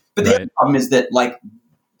 But the other problem is that like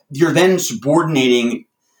you're then subordinating,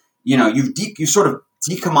 you've sort of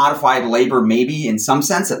decommodified labor maybe in some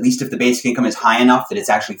sense, at least if the basic income is high enough that it's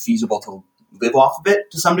actually feasible to live off of it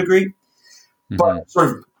to some degree, but sort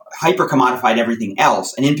of hyper commodified everything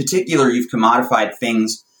else. And in particular, you've commodified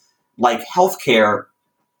things like healthcare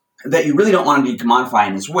that you really don't want to be commodified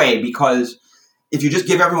in this way, because if you just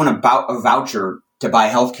give everyone a voucher to buy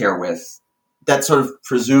healthcare with, that sort of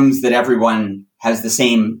presumes that everyone has the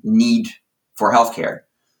same need for healthcare,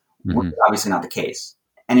 which is obviously not the case.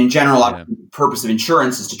 And in general, the purpose of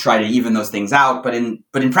insurance is to try to even those things out. But in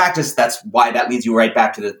practice, that's why that leads you right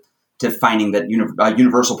back to finding that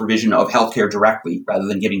universal provision of healthcare directly, rather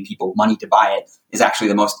than giving people money to buy it, is actually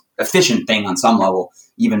the most efficient thing on some level,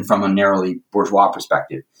 even from a narrowly bourgeois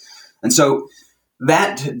perspective. And so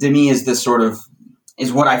that, to me,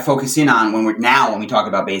 is what I focus in on when we talk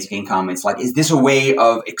about basic income. It's like, is this a way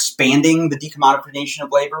of expanding the decommodification of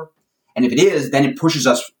labor? And if it is, then it pushes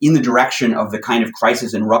us in the direction of the kind of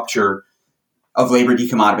crisis and rupture of labor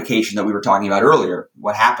decommodification that we were talking about earlier,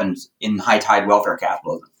 what happens in high tide welfare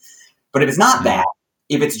capitalism. But if it's not that,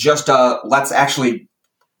 if it's just let's actually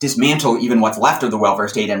dismantle even what's left of the welfare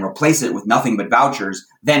state and replace it with nothing but vouchers,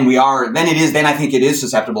 then I think it is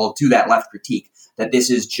susceptible to that left critique that this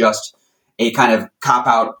is just a kind of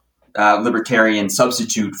cop-out libertarian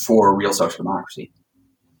substitute for real social democracy.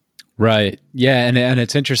 Right. Yeah, and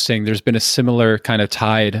it's interesting. There's been a similar kind of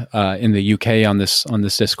tide in the UK on this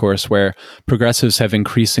discourse, where progressives have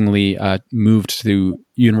increasingly moved to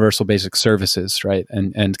universal basic services, right,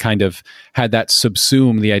 and kind of had that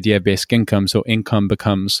subsume the idea of basic income. So income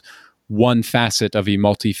becomes one facet of a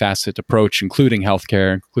multifaceted approach, including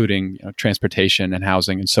healthcare, including transportation and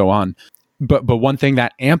housing, and so on. But one thing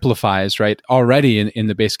that amplifies, right, already in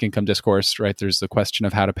the basic income discourse, right, there's the question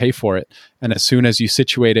of how to pay for it. And as soon as you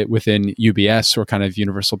situate it within UBS or kind of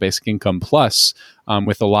universal basic income plus,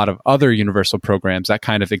 with a lot of other universal programs, that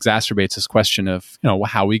kind of exacerbates this question of,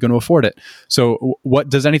 how are we going to afford it? So what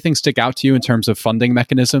does anything stick out to you in terms of funding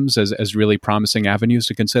mechanisms as really promising avenues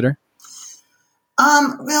to consider?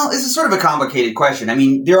 Well, this is sort of a complicated question. I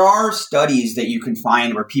mean, there are studies that you can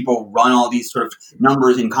find where people run all these sort of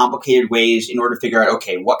numbers in complicated ways in order to figure out,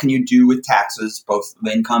 okay, what can you do with taxes, both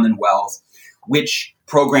income and wealth? Which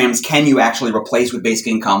programs can you actually replace with basic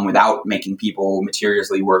income without making people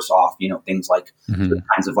materially worse off? Things like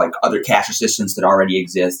kinds of like other cash assistance that already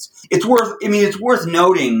exists. It's worth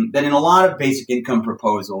noting that in a lot of basic income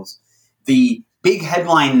proposals, the big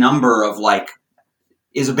headline number of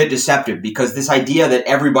is a bit deceptive, because this idea that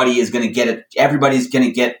everybody's going to get a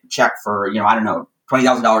check for,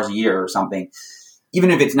 $20,000 a year or something,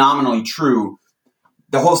 even if it's nominally true,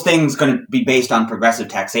 the whole thing's going to be based on progressive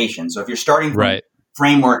taxation. So if you're starting from a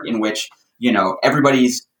framework in which,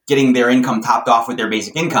 everybody's getting their income topped off with their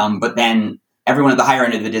basic income, but then everyone at the higher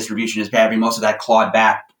end of the distribution is having most of that clawed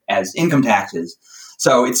back as income taxes.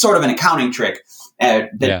 So it's sort of an accounting trick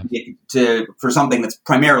for something that's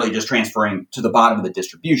primarily just transferring to the bottom of the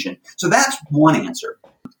distribution. So that's one answer,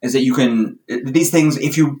 is that these things,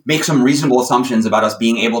 if you make some reasonable assumptions about us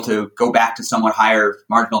being able to go back to somewhat higher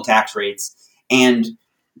marginal tax rates and,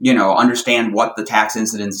 understand what the tax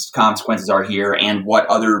incidence consequences are here and what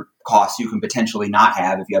other costs you can potentially not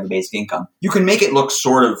have if you have a basic income, you can make it look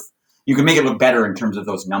better in terms of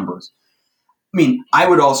those numbers. I mean, I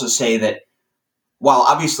would also say that while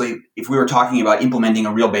obviously if we were talking about implementing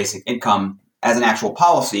a real basic income as an actual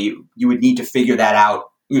policy, you would need to figure that out.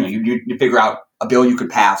 You'd figure out a bill you could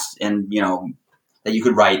pass and, that you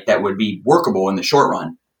could write that would be workable in the short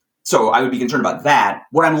run. So I would be concerned about that.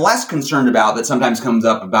 What I'm less concerned about, that sometimes comes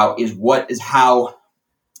up about, is how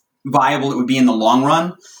viable it would be in the long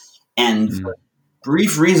run. And the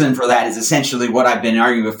brief reason for that is essentially what I've been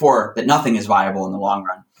arguing before, that nothing is viable in the long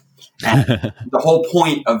run. And the whole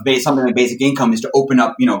point of something like basic income is to open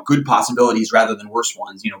up, good possibilities rather than worse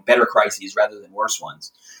ones, better crises rather than worse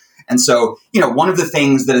ones. And so, one of the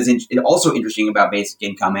things that is also interesting about basic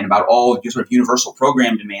income and about all sort of universal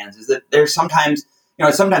program demands is that there's sometimes,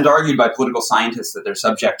 it's sometimes argued by political scientists that they're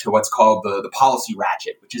subject to what's called the policy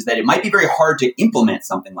ratchet, which is that it might be very hard to implement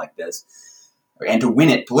something like this and to win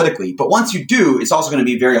it politically. But once you do, it's also going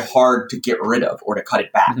to be very hard to get rid of or to cut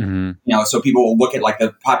it back. So people will look at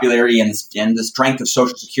the popularity and the strength of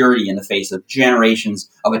Social Security in the face of generations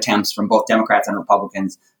of attempts from both Democrats and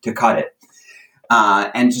Republicans to cut it.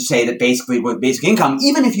 And to say that basically with basic income,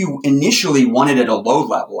 even if you initially want it at a low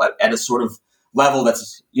level, at a sort of level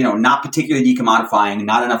that's, not particularly decommodifying,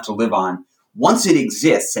 not enough to live on, once it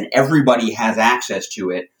exists and everybody has access to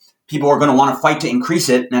it, people are going to want to fight to increase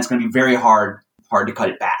it, and that's going to be very hard to cut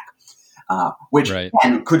it back, which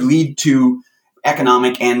again, could lead to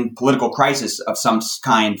economic and political crisis of some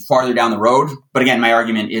kind farther down the road. But again, my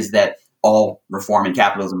argument is that all reform in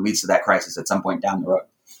capitalism leads to that crisis at some point down the road.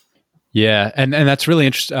 Yeah, and that's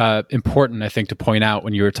really important, I think, to point out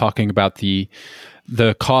when you were talking about the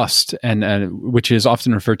cost, and which is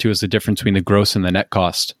often referred to as the difference between the gross and the net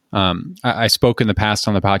cost. I spoke in the past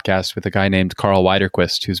on the podcast with a guy named Carl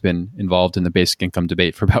Widerquist, who's been involved in the basic income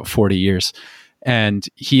debate for about 40 years. And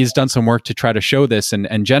he's done some work to try to show this.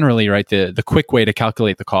 And generally, right, the quick way to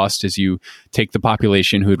calculate the cost is you take the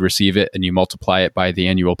population who would receive it and you multiply it by the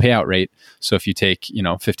annual payout rate. So if you take,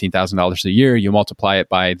 $15,000 a year, you multiply it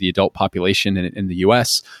by the adult population in the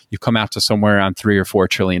US, you come out to somewhere around $3 or $4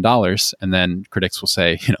 trillion. And then critics will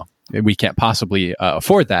say, we can't possibly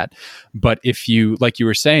afford that. But if you, like you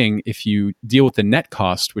were saying, if you deal with the net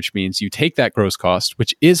cost, which means you take that gross cost,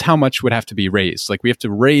 which is how much would have to be raised. Like we have to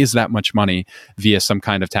raise that much money via some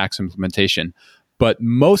kind of tax implementation. But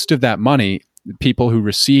most of that money, people who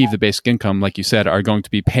receive the basic income, like you said, are going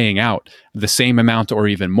to be paying out the same amount or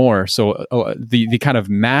even more. So the kind of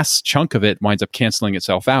mass chunk of it winds up canceling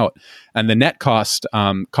itself out. And the net cost,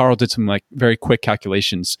 Carl did some very quick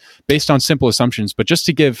calculations based on simple assumptions. But just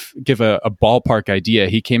to give a ballpark idea,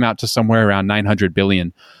 he came out to somewhere around 900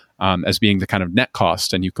 billion as being the kind of net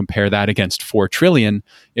cost. And you compare that against 4 trillion,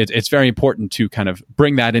 it's very important to kind of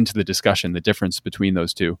bring that into the discussion, the difference between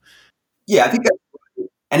those two. Yeah, I think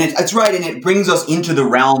that's right. And it brings us into the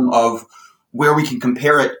realm of where we can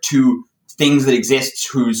compare it to things that exist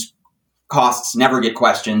whose costs never get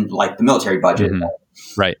questioned, like the military budget. Mm-hmm.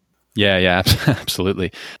 Right. Yeah,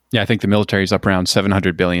 absolutely. Yeah, I think the military is up around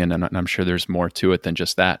 700 billion, and I'm sure there's more to it than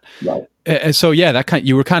just that. Right. And so, yeah,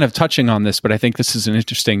 you were kind of touching on this, but I think this is an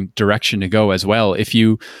interesting direction to go as well. If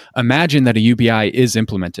you imagine that a UBI is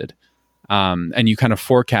implemented, and you kind of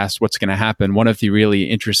forecast what's going to happen, one of the really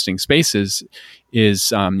interesting spaces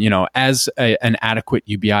is, as an adequate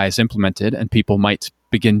UBI is implemented and people might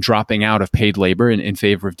begin dropping out of paid labor in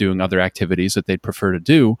favor of doing other activities that they'd prefer to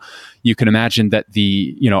do, you can imagine that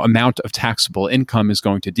the amount of taxable income is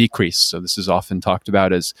going to decrease. So this is often talked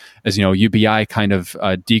about as UBI kind of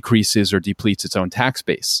decreases or depletes its own tax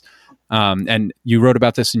base. And you wrote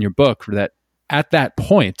about this in your book, that at that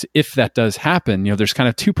point, if that does happen, there's kind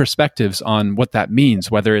of two perspectives on what that means,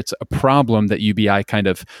 whether it's a problem that UBI kind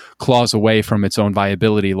of claws away from its own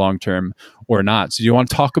viability long-term or not. So do you want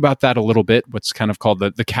to talk about that a little bit, what's kind of called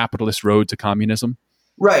the capitalist road to communism?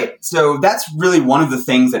 Right. So that's really one of the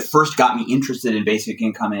things that first got me interested in basic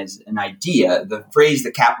income as an idea. The phrase,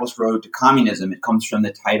 the capitalist road to communism, it comes from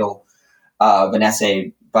the title of an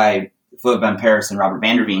essay by Philip Van Parijs and Robert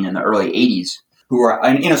van der Veen in the early 80s. Who were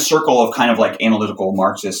in a circle of kind of like analytical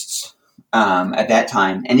Marxists at that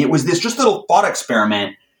time. And it was this just little thought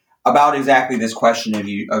experiment about exactly this question that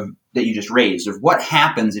you just raised, of what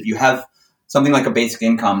happens if you have something like a basic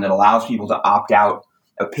income that allows people to opt out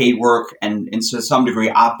of paid work and to some degree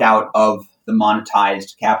opt out of the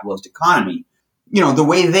monetized capitalist economy. The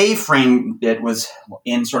way they framed it was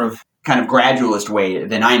in sort of kind of gradualist way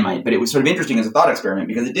than I might, but it was sort of interesting as a thought experiment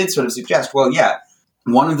because it did sort of suggest, well, yeah,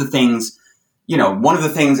 one of the things,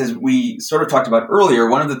 as we sort of talked about earlier,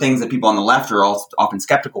 one of the things that people on the left are often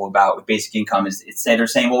skeptical about with basic income is they're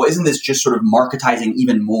saying, well, isn't this just sort of marketizing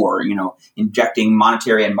even more, injecting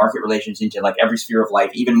monetary and market relations into like every sphere of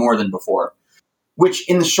life even more than before? Which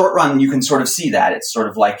in the short run, you can sort of see that. It's sort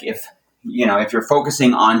of like if you're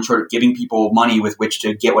focusing on sort of giving people money with which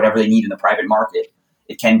to get whatever they need in the private market,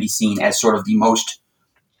 it can be seen as sort of the most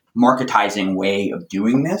marketizing way of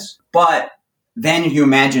doing this. But then you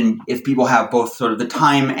imagine if people have both sort of the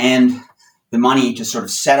time and the money to sort of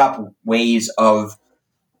set up ways of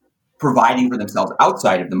providing for themselves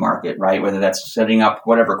outside of the market, right? Whether that's setting up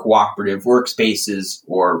whatever cooperative workspaces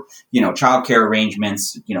or, childcare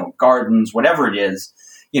arrangements, gardens, whatever it is,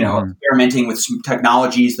 experimenting with some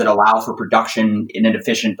technologies that allow for production in an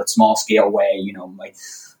efficient but small scale way,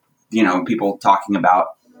 people talking about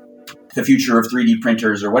the future of 3D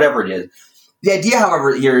printers or whatever it is. The idea,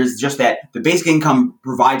 however, here is just that the basic income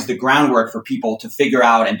provides the groundwork for people to figure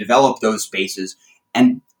out and develop those spaces.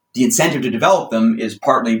 And the incentive to develop them is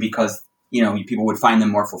partly because, people would find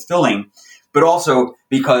them more fulfilling, but also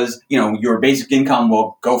because, your basic income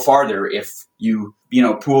will go farther if you,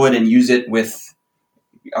 pool it and use it with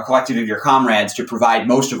a collective of your comrades to provide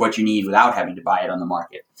most of what you need without having to buy it on the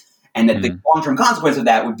market. And that the long-term consequence of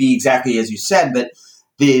that would be exactly as you said, that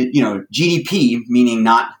the GDP, meaning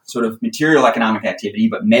not sort of material economic activity,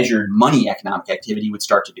 but measured money economic activity, would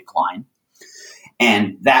start to decline.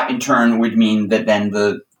 And that in turn would mean that then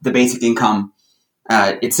the basic income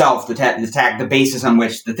itself, the basis on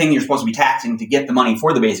which the thing you're supposed to be taxing to get the money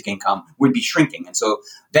for the basic income would be shrinking. And so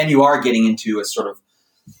then you are getting into a sort of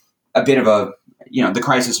a bit of a, the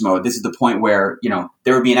crisis mode. This is the point where,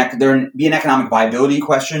 there would be an economic viability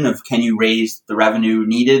question of, can you raise the revenue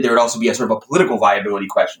needed? There would also be a sort of a political viability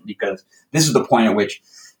question, because this is the point at which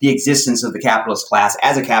the existence of the capitalist class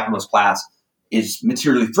as a capitalist class is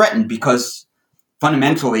materially threatened, because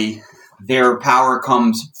fundamentally their power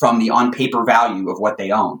comes from the on-paper value of what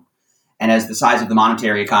they own. And as the size of the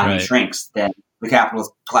monetary economy shrinks, then the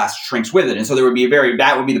capitalist class shrinks with it. And so that would be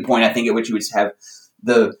the point, I think, at which you would have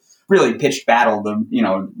the really pitched battle,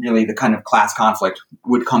 really the kind of class conflict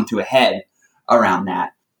would come to a head around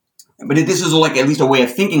that. But this is like at least a way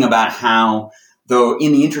of thinking about how, though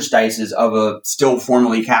in the interstices of a still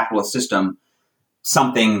formally capitalist system,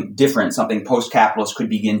 something different, something post-capitalist could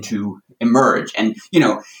begin to emerge. And,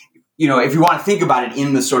 if you want to think about it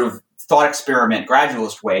in the sort of thought experiment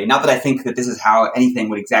gradualist way, not that I think that this is how anything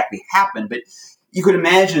would exactly happen, but you could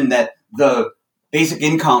imagine that the basic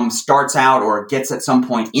income starts out or gets at some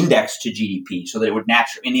point indexed to GDP, so that it would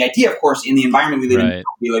naturally, and the idea, of course, in the environment we live in, would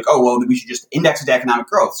be like, oh, well, we should just index it to economic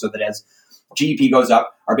growth so that as GDP goes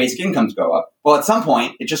up, our basic incomes go up. Well, at some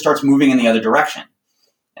point, it just starts moving in the other direction.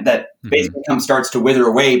 And that basic income starts to wither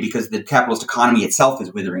away because the capitalist economy itself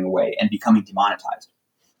is withering away and becoming demonetized.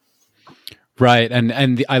 Right.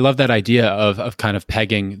 And I love that idea of kind of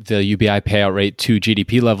pegging the UBI payout rate to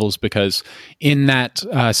GDP levels, because in that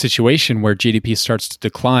situation where GDP starts to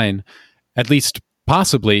decline, at least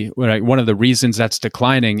possibly, one of the reasons that's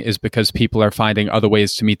declining is because people are finding other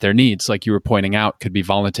ways to meet their needs. Like you were pointing out, could be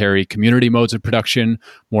voluntary community modes of production,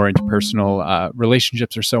 more interpersonal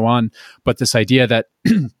relationships, or so on. But this idea that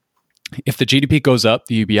if the GDP goes up,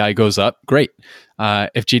 the UBI goes up, great.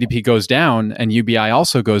 If GDP goes down and UBI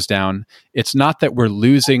also goes down, it's not that we're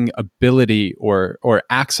losing ability or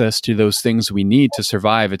access to those things we need to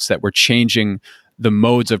survive. It's that we're changing the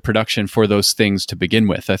modes of production for those things to begin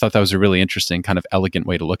with. I thought that was a really interesting, kind of elegant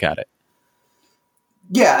way to look at it.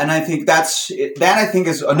 Yeah, and I think that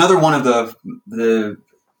is another one of the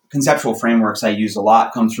conceptual frameworks I use a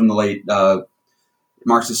lot. Comes from the late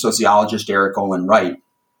Marxist sociologist Eric Olin Wright,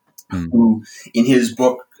 who in his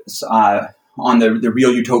book on the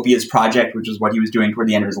Real Utopias Project, which is what he was doing toward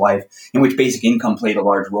the end of his life, in which basic income played a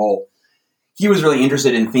large role, he was really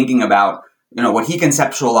interested in thinking about what he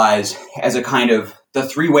conceptualized as a kind of the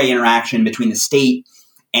three-way interaction between the state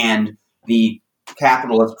and the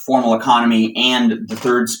capitalist formal economy and the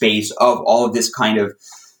third space of all of this kind of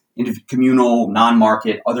communal,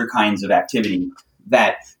 non-market, other kinds of activity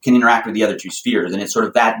that can interact with the other two spheres. And it's sort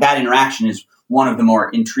of that interaction is one of the more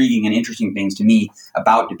intriguing and interesting things to me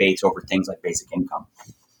about debates over things like basic income.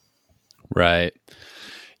 Right.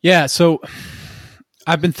 Yeah. So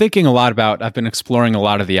I've been exploring a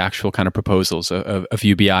lot of the actual kind of proposals of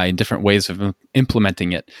UBI and different ways of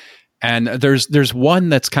implementing it. And there's one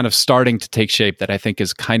that's kind of starting to take shape that I think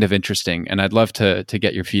is kind of interesting, and I'd love to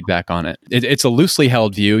get your feedback on it. It's a loosely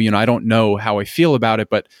held view. I don't know how I feel about it,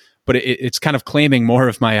 but it's kind of claiming more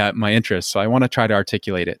of my interest. So I want to try to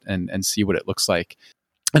articulate it and see what it looks like.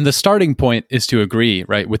 And the starting point is to agree,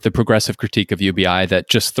 right, with the progressive critique of UBI that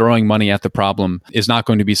just throwing money at the problem is not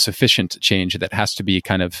going to be sufficient change, that has to be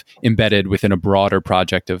kind of embedded within a broader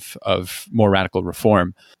project of more radical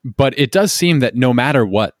reform. But it does seem that no matter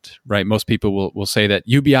what, right, most people will say that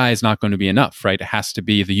UBI is not going to be enough, right? It has to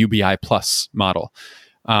be the UBI plus model.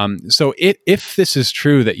 So if this is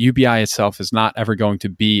true, that UBI itself is not ever going to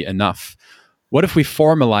be enough, what if we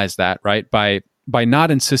formalize that, right, by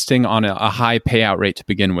not insisting on a high payout rate to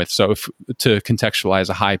begin with? So to contextualize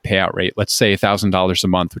a high payout rate, let's say $1,000 a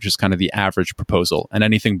month, which is kind of the average proposal, and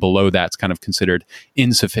anything below that's kind of considered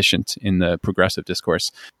insufficient in the progressive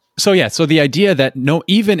discourse. So the idea that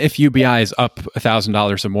even if UBI is up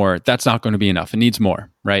 $1,000 or more, that's not going to be enough. It needs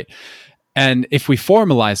more, right? And if we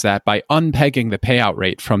formalize that by unpegging the payout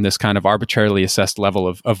rate from this kind of arbitrarily assessed level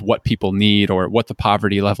of what people need or what the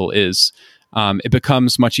poverty level is, it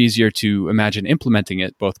becomes much easier to imagine implementing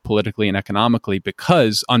it both politically and economically,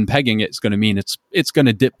 because unpegging it is going to mean it's going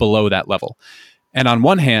to dip below that level. And on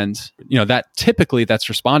one hand, that typically that's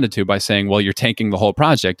responded to by saying, well, you're tanking the whole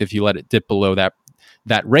project. If you let it dip below that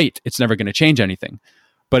rate, it's never going to change anything.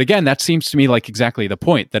 But again, that seems to me like exactly the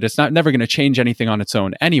point, that it's never going to change anything on its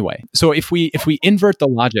own anyway. So if we invert the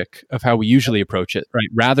logic of how we usually approach it, right,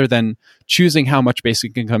 rather than choosing how much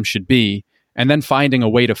basic income should be and then finding a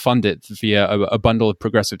way to fund it via a bundle of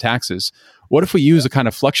progressive taxes, what if we use a kind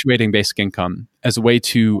of fluctuating basic income as a way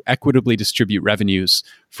to equitably distribute revenues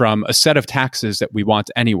from a set of taxes that we want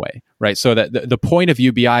anyway, right? So that the point of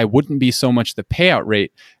UBI wouldn't be so much the payout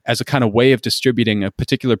rate as a kind of way of distributing a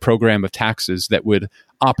particular program of taxes that would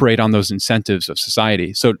operate on those incentives of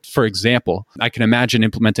society. So, for example, I can imagine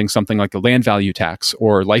implementing something like a land value tax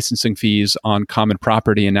or licensing fees on common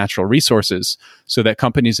property and natural resources so that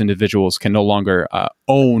companies and individuals can no longer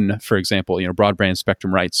own, for example, broadband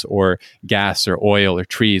spectrum rights or gas or oil or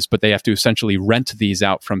trees, but they have to essentially rent these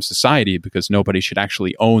out from society because nobody should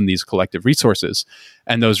actually own these collective resources.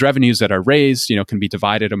 And those revenues that are raised, can be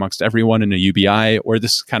divided amongst everyone in a UBI, or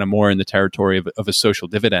this is kind of more in the territory of a social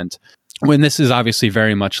dividend. When this is obviously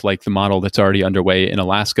very much like the model that's already underway in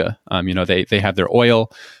Alaska. They have their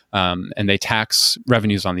oil and they tax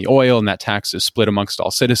revenues on the oil, and that tax is split amongst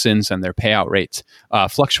all citizens, and their payout rate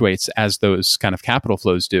fluctuates as those kind of capital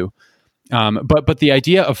flows do. But the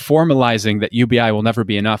idea of formalizing that UBI will never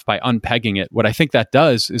be enough by unpegging it, what I think that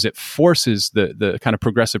does is it forces the kind of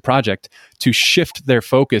progressive project to shift their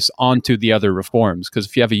focus onto the other reforms. Because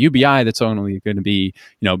if you have a UBI that's only going to be,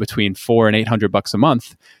 between $400 and $800 a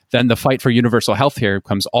month, then the fight for universal health care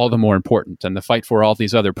becomes all the more important, and the fight for all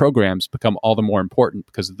these other programs become all the more important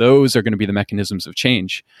because those are going to be the mechanisms of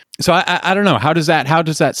change. So I don't know, how does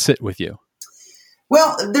that sit with you?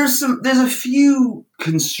 Well, there's a few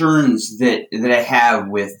concerns that I have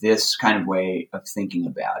with this kind of way of thinking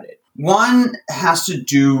about it. One has to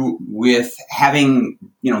do with having,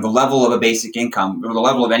 the level of a basic income or the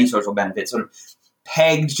level of any social benefit sort of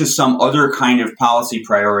pegged to some other kind of policy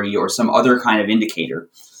priority or some other kind of indicator.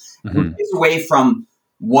 Mm-hmm. It's away from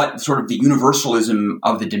what sort of the universalism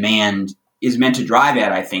of the demand is meant to drive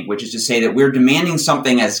at, I think, which is to say that we're demanding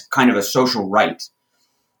something as kind of a social right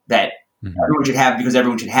that everyone should have because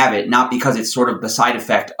everyone should have it, not because it's sort of the side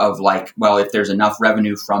effect of like, well, if there's enough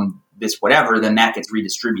revenue from this whatever, then that gets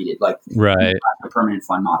redistributed, like right. A permanent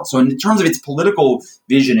fund model. So in terms of its political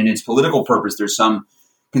vision and its political purpose, there's some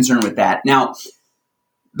concern with that. Now,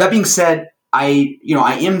 that being said, I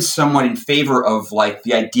am somewhat in favor of like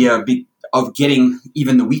the idea of getting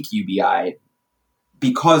even the weak UBI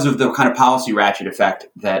because of the kind of policy ratchet effect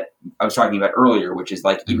that I was talking about earlier, which is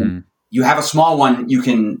like even you have a small one,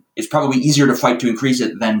 it's probably easier to fight to increase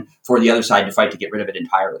it than for the other side to fight to get rid of it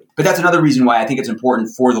entirely. But that's another reason why I think it's important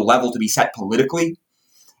for the level to be set politically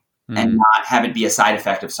and not have it be a side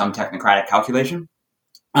effect of some technocratic calculation.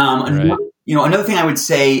 Another thing I would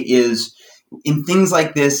say is in things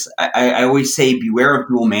like this, I always say beware of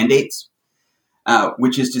dual mandates,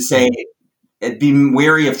 which is to say be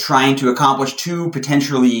wary of trying to accomplish two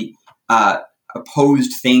potentially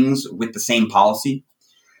opposed things with the same policy.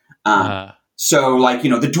 So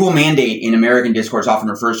the dual mandate in American discourse often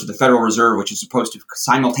refers to the Federal Reserve, which is supposed to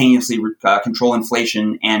simultaneously control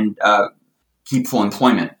inflation and keep full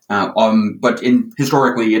employment. But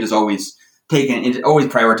historically, it has always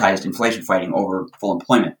prioritized inflation fighting over full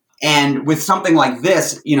employment. And with something like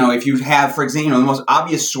this, if you have, for example, the most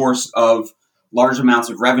obvious source of large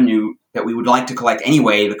amounts of revenue that we would like to collect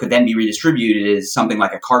anyway that could then be redistributed is something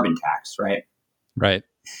like a carbon tax, right? Right.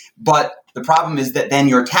 But the problem is that then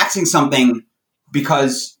you're taxing something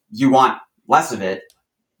because you want less of it,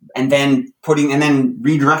 and then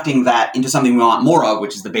redirecting that into something we want more of,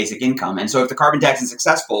 which is the basic income. And so if the carbon tax is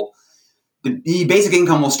successful, the basic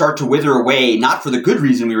income will start to wither away, not for the good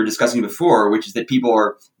reason we were discussing before, which is that people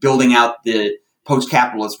are building out the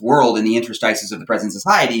post-capitalist world in the interstices of the present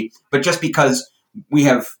society, but just because we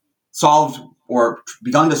have solved or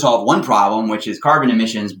begun to solve one problem, which is carbon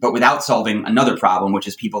emissions, but without solving another problem, which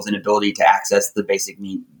is people's inability to access the basic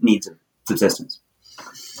needs of subsistence.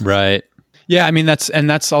 Right. Yeah. I mean,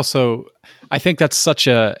 that's also, I think that's such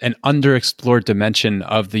an underexplored dimension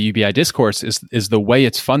of the UBI discourse is the way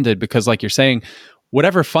it's funded, because like you're saying,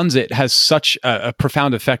 whatever funds it has such a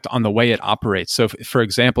profound effect on the way it operates. So for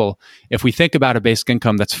example, if we think about a basic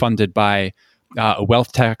income that's funded by a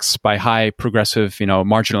wealth tax, by high progressive,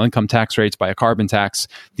 marginal income tax rates, by a carbon tax,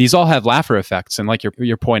 these all have Laffer effects. And like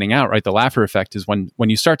you're pointing out, right, the Laffer effect is when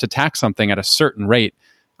you start to tax something at a certain rate,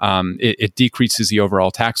 it decreases the overall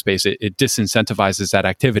tax base. It disincentivizes that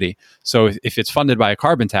activity. So if it's funded by a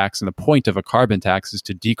carbon tax, and the point of a carbon tax is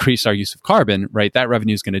to decrease our use of carbon, right, that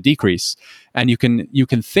revenue is going to decrease. And you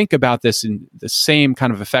can think about this in the same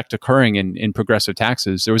kind of effect occurring in progressive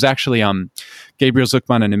taxes. There was actually Gabriel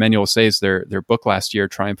Zucman and Emmanuel Saez, their book last year,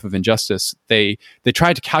 Triumph of Injustice. They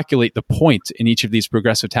tried to calculate the point in each of these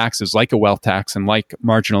progressive taxes, like a wealth tax and like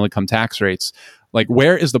marginal income tax rates. Like,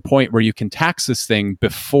 where is the point where you can tax this thing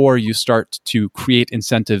before you start to create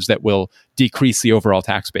incentives that will decrease the overall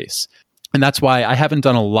tax base? And that's why I haven't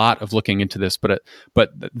done a lot of looking into this, but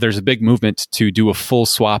there's a big movement to do a full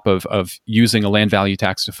swap of using a land value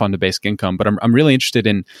tax to fund a basic income. But I'm really interested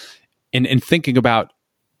in thinking about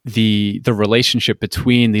the relationship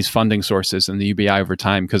between these funding sources and the UBI over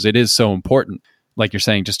time, because it is so important, like you're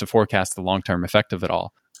saying, just to forecast the long-term effect of it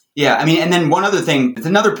all. Yeah, I mean, and then one other thing, it's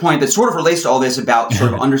another point that sort of relates to all this about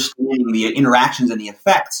sort of understanding the interactions and the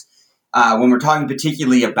effects when we're talking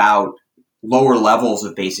particularly about lower levels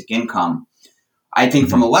of basic income. I think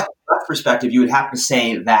from a left perspective, you would have to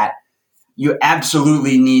say that you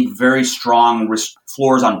absolutely need very strong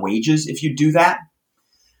floors on wages if you do that,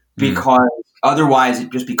 because otherwise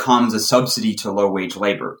it just becomes a subsidy to low wage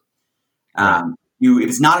labor. If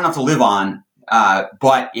it's not enough to live on,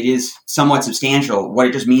 but it is somewhat substantial, what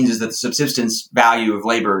it just means is that the subsistence value of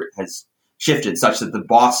labor has shifted such that the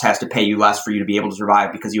boss has to pay you less for you to be able to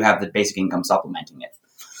survive because you have the basic income supplementing it.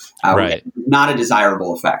 Right. Not a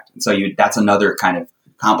desirable effect. And so that's another kind of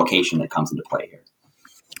complication that comes into play here.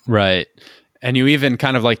 Right. And you even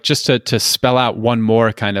kind of like, just to spell out one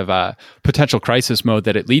more kind of potential crisis mode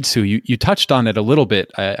that it leads to, you touched on it a little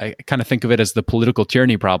bit. I kind of think of it as the political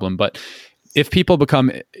tyranny problem. But if people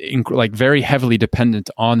become like very heavily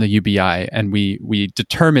dependent on the UBI and we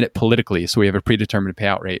determine it politically, so we have a predetermined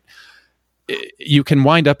payout rate, you can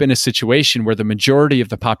wind up in a situation where the majority of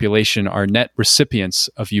the population are net recipients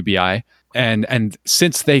of UBI. And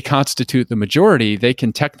since they constitute the majority, they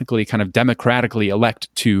can technically kind of democratically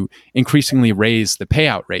elect to increasingly raise the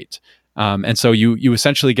payout rate. And so you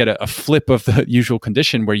essentially get a flip of the usual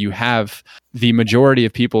condition where you have the majority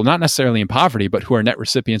of people, not necessarily in poverty, but who are net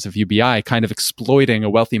recipients of UBI, kind of exploiting a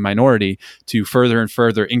wealthy minority to further and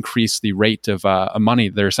further increase the rate of money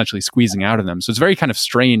they're essentially squeezing out of them. So it's a very kind of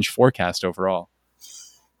strange forecast overall.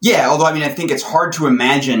 Yeah, although I mean, I think it's hard to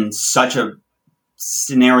imagine such a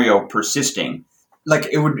scenario persisting. Like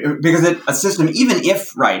it would, because a system, even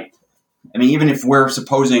if we're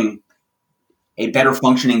supposing a better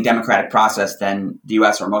functioning democratic process than the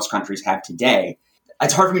U.S. or most countries have today,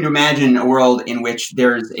 it's hard for me to imagine a world in which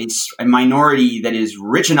there's a minority that is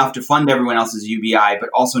rich enough to fund everyone else's UBI, but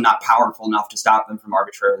also not powerful enough to stop them from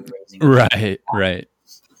arbitrarily raising it. Right.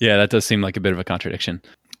 Yeah, that does seem like a bit of a contradiction.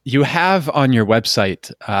 You have on your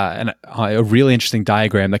website a really interesting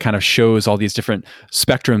diagram that kind of shows all these different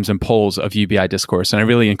spectrums and poles of UBI discourse. And I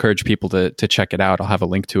really encourage people to check it out. I'll have a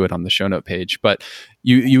link to it on the show note page. But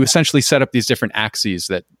you essentially set up these different axes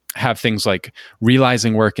that have things like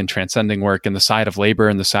realizing work and transcending work, and the side of labor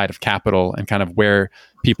and the side of capital, and kind of where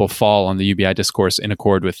people fall on the UBI discourse in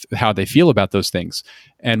accord with how they feel about those things.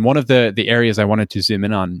 And one of the areas I wanted to zoom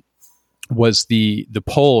in on was the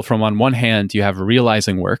pole from, on one hand, you have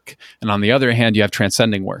realizing work, and on the other hand, you have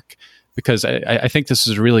transcending work. Because I think this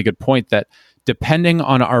is a really good point, that depending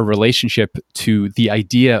on our relationship to the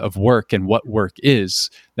idea of work and what work is,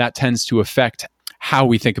 that tends to affect how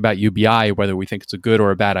we think about UBI, whether we think it's a good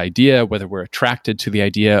or a bad idea, whether we're attracted to the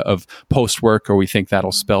idea of post-work, or we think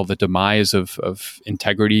that'll spell the demise of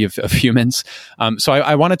integrity of humans. So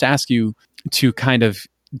I wanted to ask you to kind of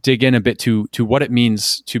dig in a bit to what it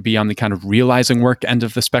means to be on the kind of realizing work end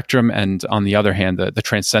of the spectrum, and on the other hand, the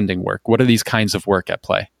transcending work. What are these kinds of work at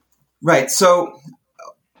play? Right. So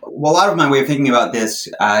a lot of my way of thinking about this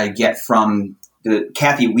I get from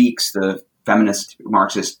Kathy Weeks, the feminist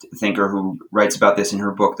Marxist thinker who writes about this in her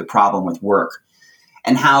book, The Problem with Work,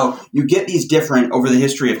 and how you get these different, over the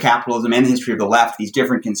history of capitalism and the history of the left, these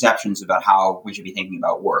different conceptions about how we should be thinking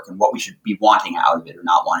about work and what we should be wanting out of it or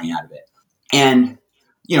not wanting out of it. And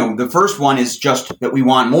the first one is just that we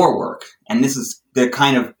want more work. And this is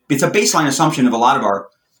it's a baseline assumption of a lot of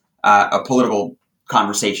our political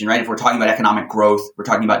conversation, right? If we're talking about economic growth, we're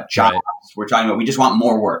talking about jobs, right. We're talking about, we just want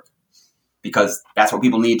more work because that's what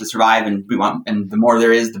people need to survive. And the more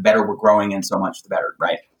there is, the better we're growing, and so much the better,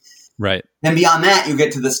 right? Right. Then beyond that, you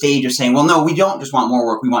get to the stage of saying, well, no, we don't just want more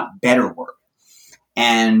work, we want better work.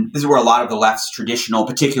 And this is where a lot of the left's traditional,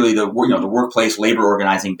 particularly the workplace labor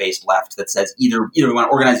organizing based left, that says either we want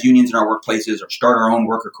to organize unions in our workplaces or start our own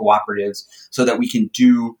worker cooperatives so that we can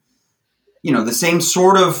do, the same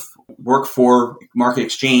sort of work for market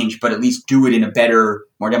exchange, but at least do it in a better,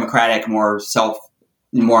 more democratic, more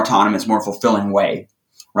autonomous, more fulfilling way,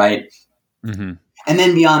 right? Mm-hmm. And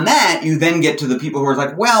then beyond that, you then get to the people who are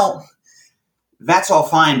like, well, that's all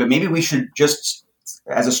fine, but maybe we should just,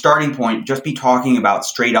 as a starting point, just be talking about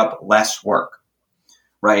straight up less work,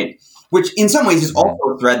 right? Which in some ways is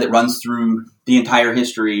also a thread that runs through the entire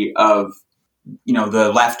history of,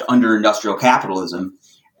 the left under industrial capitalism.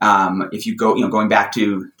 If you go, going back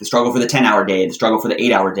to the struggle for the 10-hour day, the struggle for the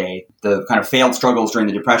 8-hour day, the kind of failed struggles during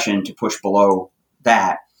the Depression to push below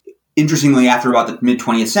that, interestingly, after about the mid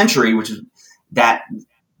 20th century, which is that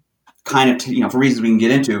kind of, for reasons we can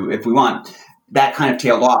get into if we want, that kind of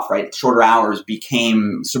tailed off, right? Shorter hours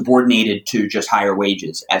became subordinated to just higher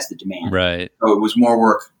wages as the demand. Right. So it was more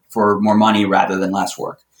work for more money rather than less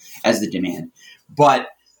work as the demand. But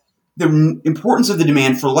the importance of the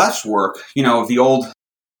demand for less work, the old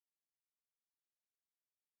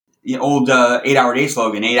 8-hour day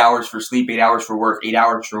slogan, 8 hours for sleep, 8 hours for work, 8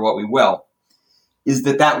 hours for what we will, is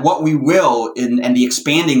that what we will and the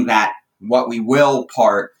expanding that what we will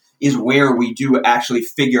part is where we do actually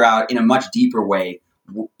figure out in a much deeper way,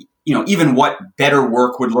 even what better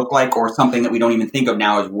work would look like, or something that we don't even think of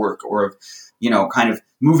now as work, or, kind of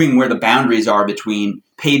moving where the boundaries are between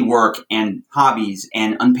paid work and hobbies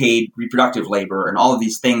and unpaid reproductive labor and all of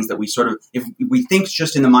these things that we sort of, if we think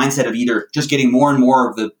just in the mindset of either just getting more and more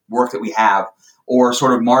of the work that we have, or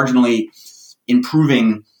sort of marginally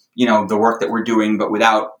improving, the work that we're doing, but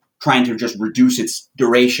without trying to just reduce its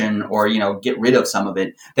duration or, get rid of some of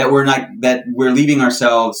it, that we're leaving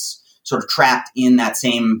ourselves sort of trapped in that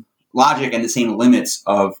same logic and the same limits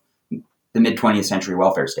of the mid 20th century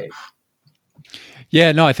welfare state.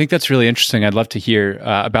 Yeah, no, I think that's really interesting. I'd love to hear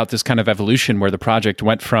about this kind of evolution where the project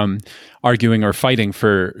went from arguing or fighting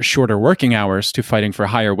for shorter working hours to fighting for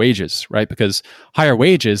higher wages, right? Because higher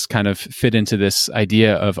wages kind of fit into this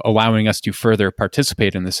idea of allowing us to further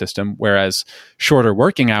participate in the system, whereas shorter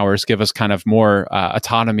working hours give us kind of more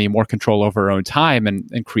autonomy, more control over our own time,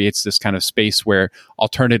 and creates this kind of space where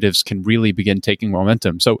alternatives can really begin taking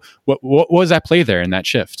momentum. So what was at play there in that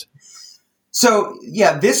shift? So,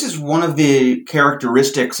 yeah, this is one of the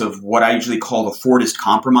characteristics of what I usually call the Fordist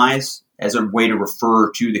compromise, as a way to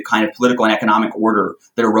refer to the kind of political and economic order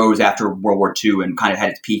that arose after World War II and kind of had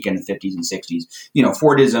its peak in the 50s and 60s.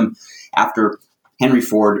 Fordism, after Henry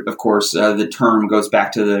Ford, of course, the term goes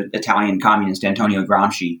back to the Italian communist Antonio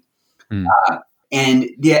Gramsci. And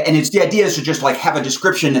it's the idea is to just like have a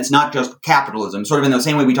description that's not just capitalism, sort of in the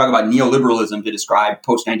same way we talk about neoliberalism to describe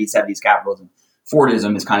post-1970s capitalism.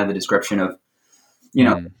 Fordism is kind of the description of,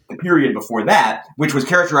 the period before that, which was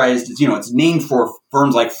characterized as, it's named for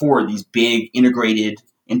firms like Ford, these big integrated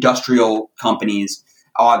industrial companies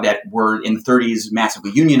that were in the 30s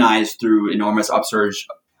massively unionized through enormous upsurge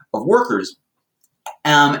of workers.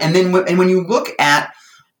 And when you look at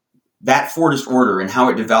that Fordist order and how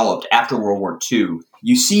it developed after World War II,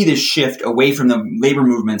 you see this shift away from the labor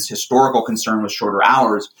movement's historical concern with shorter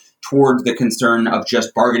hours toward the concern of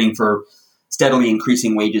just bargaining for steadily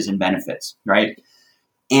increasing wages and benefits, right?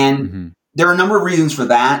 And there are a number of reasons for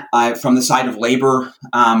that. From the side of labor,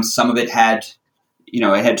 some of it had,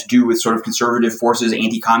 it had to do with sort of conservative forces,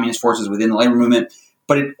 anti-communist forces within the labor movement.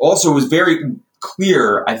 But it also was very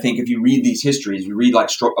clear, I think, if you read these histories, you read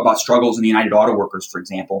about struggles in the United Auto Workers, for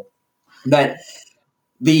example, that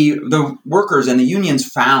the workers and the unions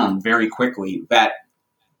found very quickly that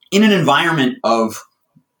in an environment of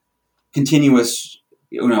continuous,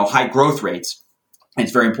 high growth rates,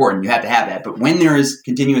 it's very important. You have to have that. But when there is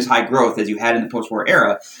continuous high growth, as you had in the post-war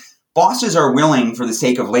era, bosses are willing, for the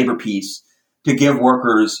sake of labor peace, to give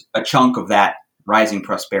workers a chunk of that rising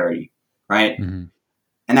prosperity, right? And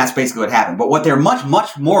that's basically what happened. But what they're much,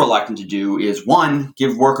 much more reluctant to do is, one,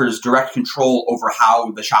 give workers direct control over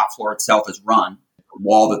how the shop floor itself is run, a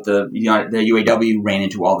wall that the UAW ran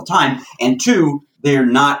into all the time, and two, they're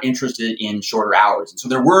not interested in shorter hours. And so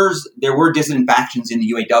there were dissident factions in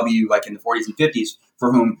the UAW, like in the 40s and 50s,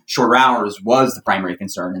 for whom shorter hours was the primary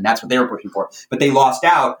concern, and that's what they were pushing for. But they lost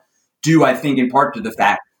out due, I think, in part to the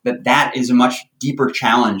fact that is a much deeper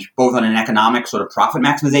challenge, both on an economic sort of profit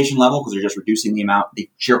maximization level, because they're just reducing the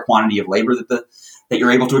sheer quantity of labor that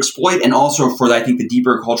you're able to exploit, and also for, I think, the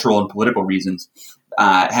deeper cultural and political reasons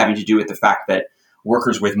having to do with the fact that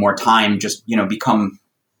workers with more time just, become,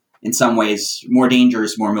 in some ways, more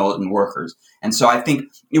dangerous, more militant workers. And so I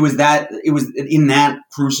think it was in that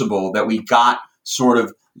crucible that we got sort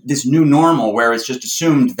of this new normal where it's just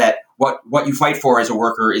assumed that what you fight for as a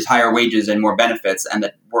worker is higher wages and more benefits, and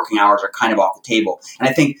that working hours are kind of off the table. And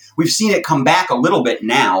I think we've seen it come back a little bit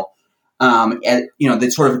now. That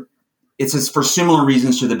sort of, it's for similar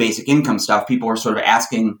reasons to the basic income stuff. People are sort of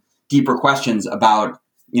asking deeper questions about,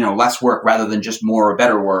 less work rather than just more or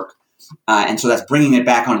better work. And so that's bringing it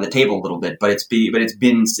back onto the table a little bit, but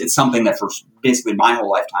it's something that for basically my whole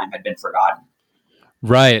lifetime had been forgotten.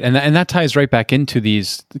 Right. And that ties right back into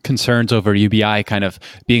these concerns over UBI kind of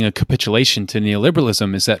being a capitulation to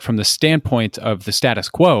neoliberalism, is that from the standpoint of the status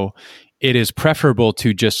quo, it is preferable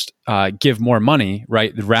to just give more money,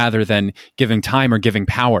 right, rather than giving time or giving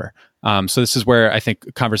power So this is where I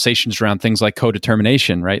think conversations around things like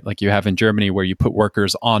co-determination, right? Like you have in Germany, where you put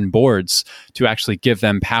workers on boards to actually give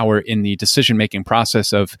them power in the decision-making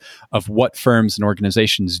process of what firms and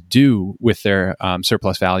organizations do with their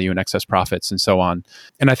surplus value and excess profits and so on.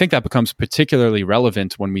 And I think that becomes particularly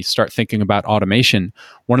relevant when we start thinking about automation.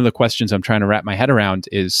 One of the questions I'm trying to wrap my head around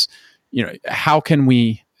is, how can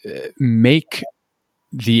we make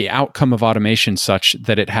the outcome of automation such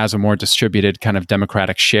that it has a more distributed kind of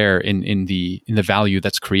democratic share in the value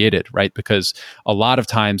that's created, right? Because a lot of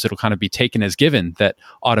times it'll kind of be taken as given that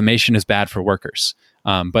automation is bad for workers.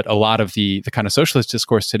 But a lot of the kind of socialist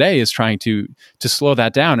discourse today is trying to slow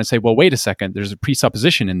that down and say, well, wait a second, there's a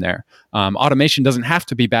presupposition in there. Automation doesn't have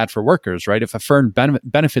to be bad for workers, right? If a firm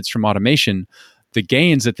benefits from automation, the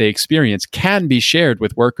gains that they experience can be shared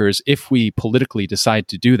with workers if we politically decide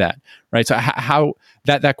to do that, right? So how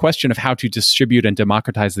that question of how to distribute and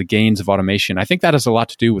democratize the gains of automation, I think that has a lot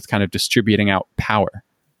to do with kind of distributing out power.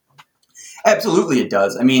 Absolutely, it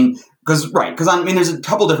does. I mean, because there's a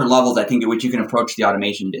couple different levels, I think, at which you can approach the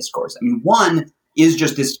automation discourse. I mean, one is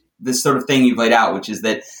just this sort of thing you've laid out, which is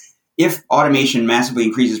that if automation massively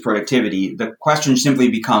increases productivity, the question simply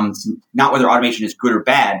becomes not whether automation is good or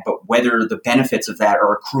bad, but whether the benefits of that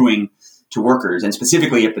are accruing to workers. And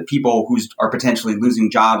specifically, if the people who are potentially losing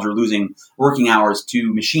jobs or losing working hours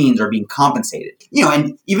to machines are being compensated.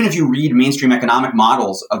 And even if you read mainstream economic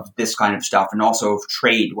models of this kind of stuff, and also if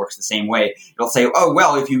trade works the same way, it'll say, oh,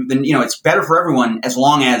 well, it's better for everyone as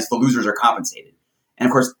long as the losers are compensated. And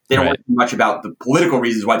of course, they don't worry too much about the political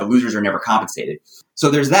reasons why the losers are never compensated. So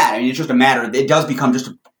there's that. I mean, it's just a matter. It does become just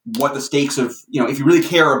what the stakes of, if you really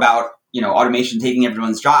care about, automation taking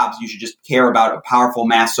everyone's jobs, you should just care about a powerful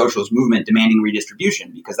mass socialist movement demanding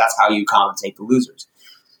redistribution, because that's how you compensate the losers.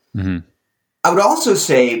 Mm-hmm. I would also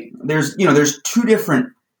say there's two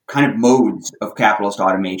different kind of modes of capitalist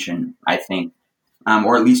automation, I think,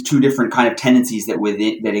 or at least two different kind of tendencies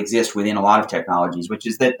that exist within a lot of technologies, which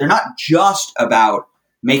is that they're not just about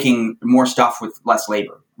making more stuff with less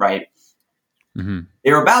labor, right? Mm-hmm.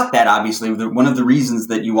 They're about that, obviously. One of the reasons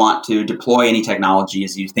that you want to deploy any technology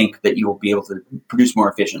is you think that you will be able to produce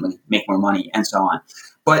more efficiently, make more money, and so on.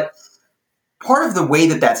 But part of the way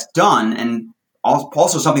that that's done, and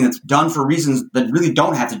also something that's done for reasons that really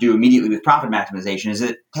don't have to do immediately with profit maximization, is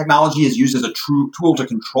that technology is used as a true tool to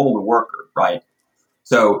control the worker, right?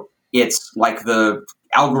 So it's like the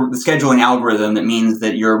scheduling algorithm that means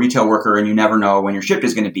that you're a retail worker and you never know when your shift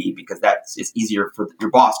is going to be, because it's easier for your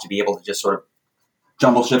boss to be able to just sort of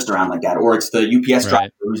jumble shifts around like that. Or it's the UPS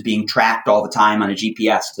driver who's being tracked all the time on a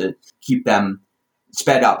GPS to keep them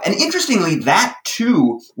sped up. And interestingly, that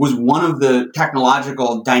too was one of the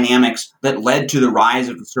technological dynamics that led to the rise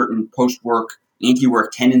of certain post-work,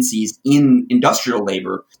 anti-work tendencies in industrial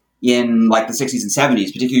labor in like the 60s and 70s.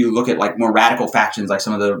 Particularly, you look at like more radical factions like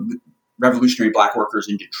some of the revolutionary black workers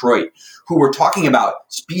in Detroit, who were talking about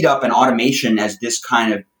speed up and automation as this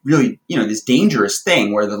kind of really, this dangerous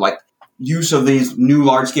thing where the like use of these new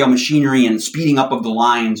large-scale machinery and speeding up of the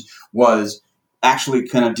lines was actually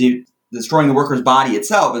kind of destroying the worker's body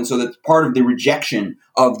itself. And so that part of the rejection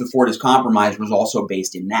of the Fordist Compromise was also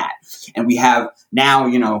based in that. And we have now,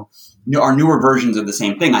 our newer versions of the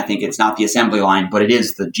same thing. I think it's not the assembly line, but it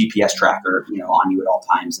is the GPS tracker, on you at all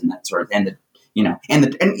times, and that sort of, and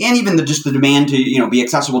even the demand to, be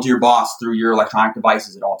accessible to your boss through your electronic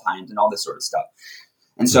devices at all times and all this sort of stuff.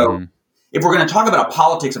 And so if we're going to talk about a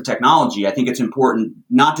politics of technology, I think it's important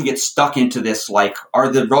not to get stuck into this, like, are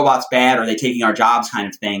the robots bad? Are they taking our jobs kind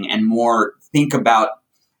of thing? And more think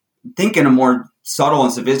in a more subtle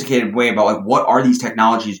and sophisticated way about like, what are these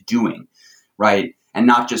technologies doing? Right. And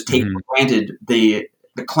not just take for granted the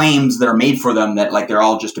claims that are made for them that like, they're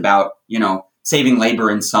all just about, saving labor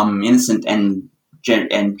in some innocent and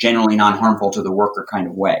generally non-harmful to the worker kind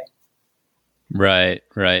of way. Right.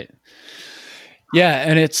 Yeah,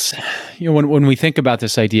 and it's when we think about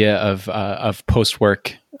this idea of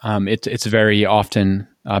post-work, it's very often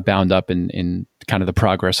bound up in kind of the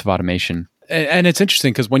progress of automation. And it's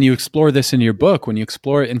interesting because when you explore this in your book, when you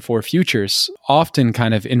explore it in For Futures, often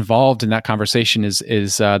kind of involved in that conversation is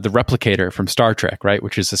the replicator from Star Trek, right?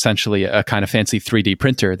 Which is essentially a kind of fancy 3D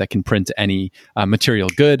printer that can print any material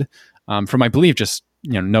good from, I believe, just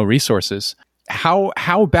no resources.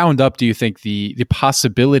 How bound up do you think the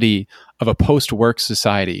possibility of a post-work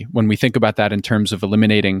society, when we think about that in terms of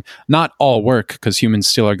eliminating not all work, because humans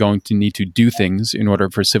still are going to need to do things in order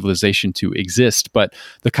for civilization to exist, but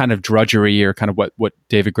the kind of drudgery or kind of what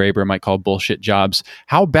David Graeber might call bullshit jobs,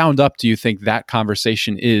 how bound up do you think that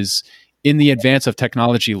conversation is in the advance of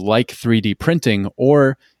technology like 3D printing,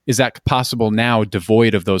 or is that possible now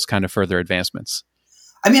devoid of those kind of further advancements?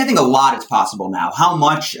 I mean, I think a lot is possible now. How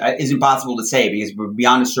much is impossible to say because we're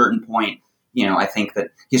beyond a certain point. I think that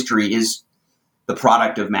history is the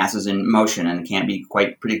product of masses in motion and can't be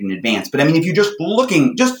quite predicted in advance. But I mean, if you're just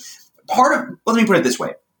looking, let me put it this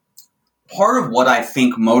way. Part of what I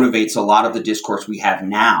think motivates a lot of the discourse we have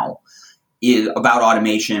now is about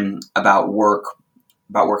automation, about work,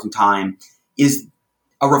 about working time, is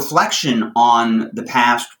a reflection on the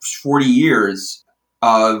past 40 years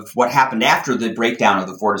of what happened after the breakdown of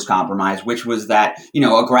the Fordist Compromise, which was that,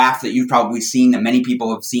 a graph that you've probably seen, that many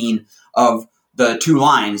people have seen, of the two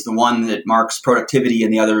lines, the one that marks productivity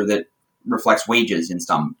and the other that reflects wages in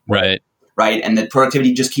some way. Right. And that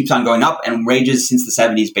productivity just keeps on going up, and wages since the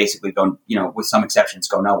 70s basically go, with some exceptions,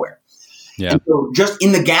 go nowhere. Yeah. And so just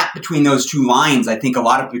in the gap between those two lines, I think a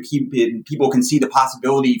lot of people can see the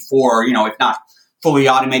possibility for, if not fully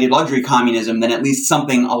automated luxury communism, then at least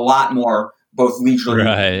something a lot more both leisurely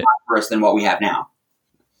and prosperous than what we have now.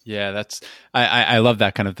 Yeah, I love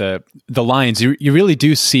that kind of the lines. You really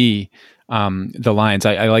do see the lines.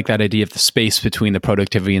 I like that idea of the space between the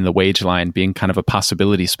productivity and the wage line being kind of a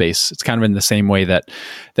possibility space. It's kind of in the same way that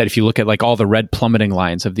if you look at like all the red plummeting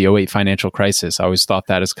lines of the '08 financial crisis, I always thought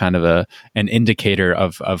that as kind of an indicator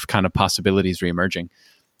of kind of possibilities reemerging.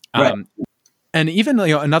 Right. And even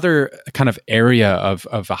another kind of area of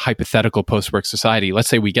a hypothetical post-work society, let's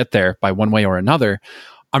say we get there by one way or another,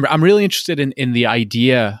 I'm really interested in the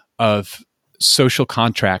idea of social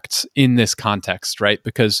contracts in this context, right?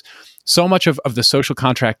 Because so much of the social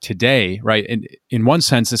contract today, right, in one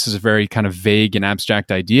sense, this is a very kind of vague and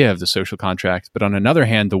abstract idea of the social contract. But on another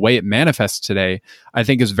hand, the way it manifests today, I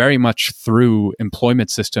think, is very much through employment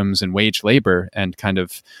systems and wage labor and kind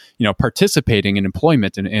of, participating in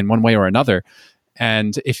employment in one way or another.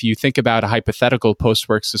 And if you think about a hypothetical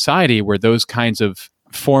post-work society where those kinds of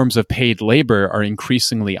forms of paid labor are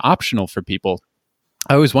increasingly optional for people,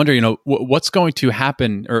 I always wonder, what's going to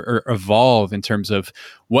happen or evolve in terms of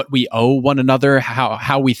what we owe one another,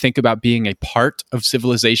 how we think about being a part of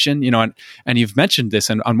civilization, and you've mentioned this.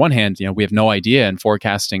 And on one hand, we have no idea, and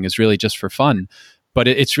forecasting is really just for fun. But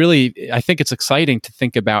it's really, I think it's exciting to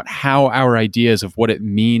think about how our ideas of what it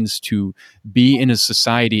means to be in a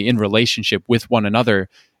society in relationship with one another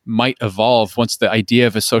might evolve once the idea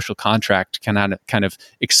of a social contract can kind of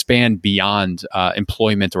expand beyond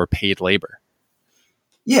employment or paid labor.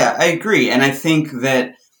 Yeah, I agree. And I think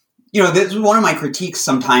that, this is one of my critiques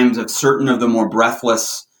sometimes of certain of the more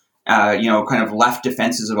breathless, kind of left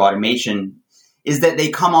defenses of automation, is that they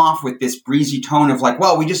come off with this breezy tone of like,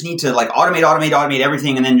 well, we just need to like automate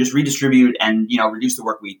everything and then just redistribute and, reduce the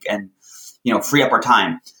work week and, free up our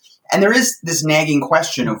time. And there is this nagging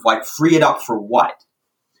question of like, free it up for what?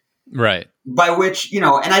 Right. By which, and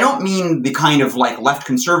I don't mean the kind of like left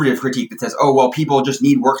conservative critique that says, oh, well, people just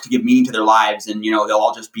need work to give meaning to their lives and, they'll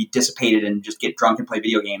all just be dissipated and just get drunk and play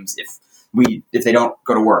video games if they don't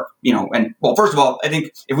go to work, And well, first of all, I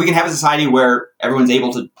think if we can have a society where everyone's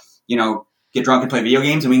able to, get drunk and play video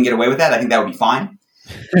games and we can get away with that, I think that would be fine.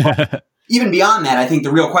 Even beyond that, I think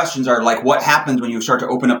the real questions are like what happens when you start to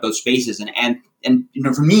open up those spaces and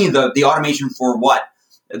for me, the automation for what?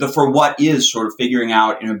 The for what is sort of figuring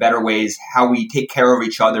out in better ways how we take care of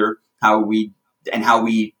each other, how we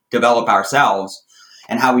develop ourselves,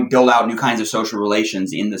 and how we build out new kinds of social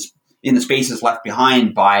relations in the spaces left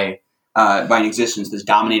behind by an existence that's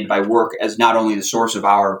dominated by work as not only the source of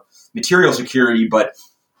our material security, but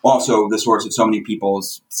also the source of so many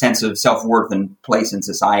people's sense of self-worth and place in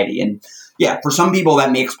society. And yeah, for some people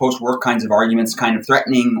that makes post-work kinds of arguments kind of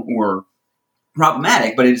threatening or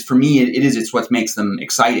problematic, but for me, it's what makes them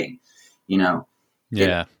exciting,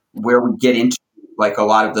 Yeah. Where we get into like a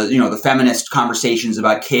lot of the, the feminist conversations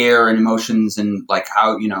about care and emotions and like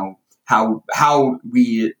how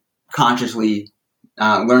we consciously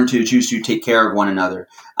learn to choose to take care of one another.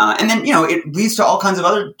 And then, it leads to all kinds of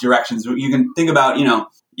other directions. You can think about,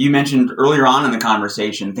 you mentioned earlier on in the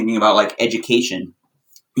conversation, thinking about like education.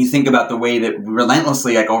 You think about the way that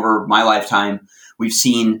relentlessly, like over my lifetime, we've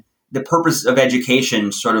seen the purpose of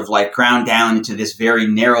education sort of like ground down into this very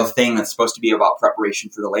narrow thing that's supposed to be about preparation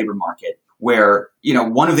for the labor market, where,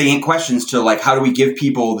 one of the questions to like, how do we give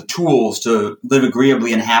people the tools to live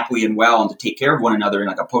agreeably and happily and well and to take care of one another in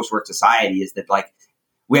like a post-work society is that like,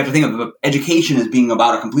 we have to think of education as being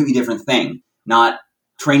about a completely different thing, not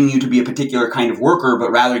training you to be a particular kind of worker,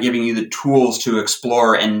 but rather giving you the tools to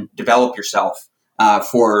explore and develop yourself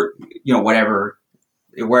for,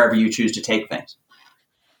 wherever you choose to take things.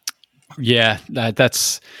 Yeah,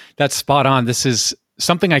 that's spot on. This is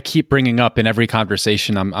something I keep bringing up in every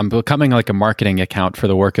conversation. I'm becoming like a marketing account for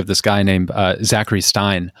the work of this guy named Zachary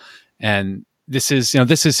Stein. And this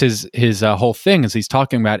is his whole thing, as he's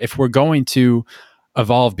talking about, if we're going to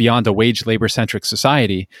evolve beyond a wage labor centric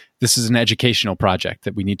society, this is an educational project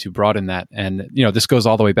that we need to broaden that. And, this goes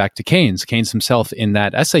all the way back to Keynes. Keynes himself, in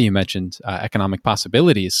that essay you mentioned, Economic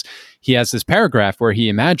Possibilities, he has this paragraph where he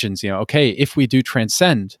imagines, okay, if we do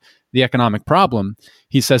transcend the economic problem,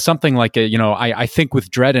 he says something like, I think with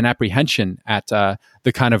dread and apprehension at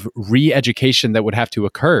the kind of re-education that would have to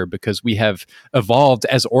occur, because we have evolved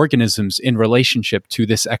as organisms in relationship to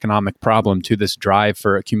this economic problem, to this drive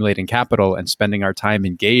for accumulating capital and spending our time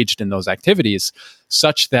engaged in those activities,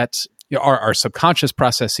 such that our subconscious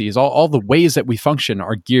processes, all the ways that we function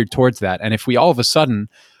are geared towards that. And if we all of a sudden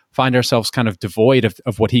find ourselves kind of devoid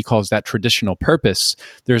of what he calls that traditional purpose,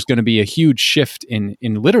 there's going to be a huge shift in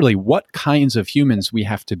literally what kinds of humans we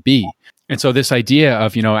have to be. And so this idea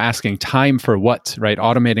of, asking time for what, right?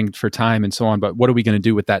 Automating for time and so on, but what are we going to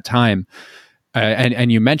do with that time?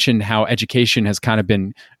 And you mentioned how education has kind of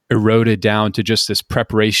been eroded down to just this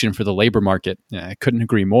preparation for the labor market. I couldn't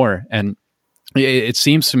agree more. And it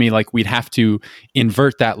seems to me like we'd have to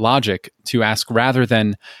invert that logic to ask, rather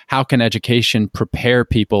than how can education prepare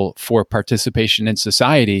people for participation in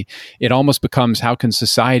society, it almost becomes, how can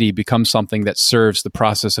society become something that serves the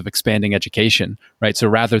process of expanding education, right? So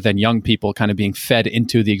rather than young people kind of being fed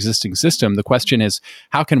into the existing system, the question is,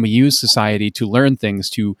 how can we use society to learn things,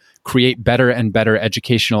 to create better and better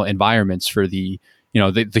educational environments for the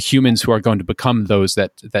humans who are going to become those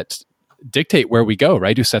that dictate where we go,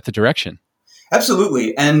 right? Who set the direction.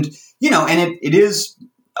 Absolutely. And, it is,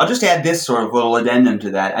 I'll just add this sort of little addendum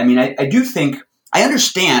to that. I mean, I do think, I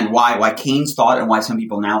understand why Keynes thought, and why some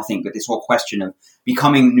people now think that this whole question of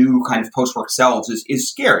becoming new kind of post-work selves is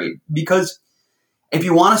scary. Because if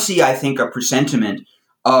you want to see, I think, a presentiment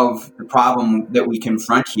of the problem that we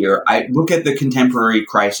confront here, I look at the contemporary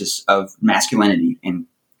crisis of masculinity in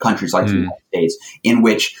countries like the United States, in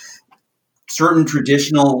which certain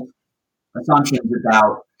traditional assumptions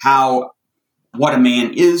about what a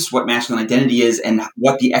man is, what masculine identity is, and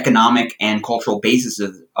what the economic and cultural basis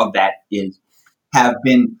of that is, have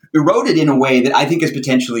been eroded in a way that I think is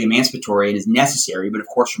potentially emancipatory and is necessary. But of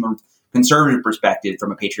course, from a conservative perspective,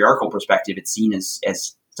 from a patriarchal perspective, it's seen as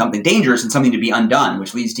something dangerous and something to be undone,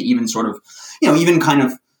 which leads to even sort of, even kind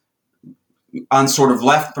of on sort of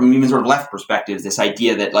left, from even sort of left perspectives, this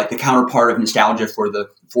idea that like the counterpart of nostalgia for the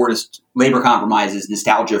Fordist labor compromise is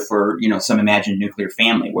nostalgia for, some imagined nuclear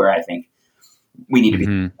family, where I think we need to be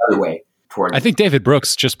the other way toward it. I think David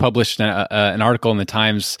Brooks just published an article in the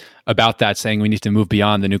Times about that, saying we need to move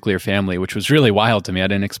beyond the nuclear family, which was really wild to me. I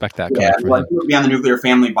didn't expect that. Move beyond the nuclear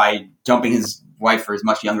family by dumping his wife for his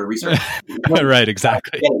much younger research. Right,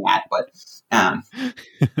 exactly. Getting at, but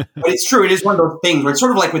it's true. It is one of those things where it's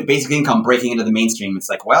sort of like with basic income breaking into the mainstream. It's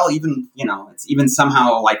like, well, even, it's even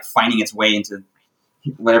somehow like finding its way into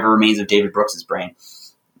whatever remains of David Brooks's brain.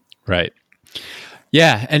 Right.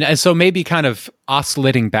 Yeah, and so maybe kind of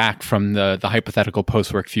oscillating back from the hypothetical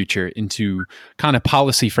post-work future into kind of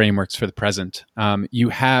policy frameworks for the present.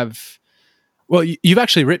 You've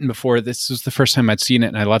actually written before, this was the first time I'd seen it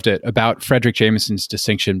and I loved it, about Fredric Jameson's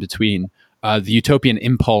distinction between the utopian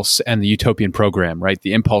impulse and the utopian program, right?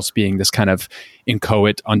 The impulse being this kind of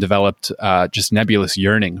inchoate, undeveloped, just nebulous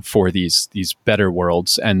yearning for these better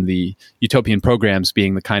worlds, and the utopian programs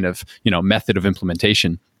being the kind of, method of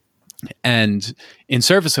implementation. And in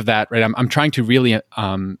service of that, right, I'm trying to really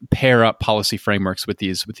pair up policy frameworks with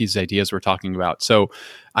these ideas we're talking about. So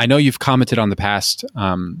I know you've commented on the past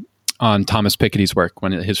on Thomas Piketty's work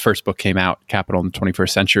when his first book came out, Capital in the 21st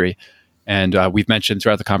Century. And we've mentioned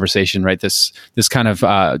throughout the conversation, right, this kind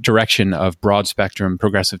of direction of broad spectrum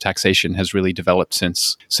progressive taxation has really developed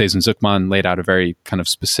since Seyss and Zuckman laid out a very kind of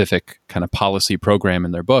specific kind of policy program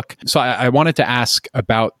in their book. So I wanted to ask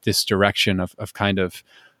about this direction of kind of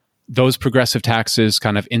those progressive taxes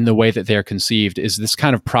kind of in the way that they're conceived. Is this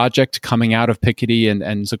kind of project coming out of Piketty and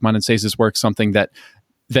Zuckman and Seyss's work something that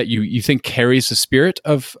you think carries the spirit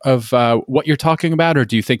of what you're talking about, or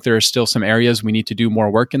do you think there are still some areas we need to do more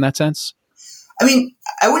work in that sense? I mean,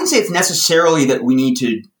 I wouldn't say it's necessarily that we need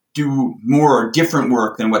to do more or different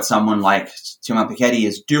work than what someone like Thomas Piketty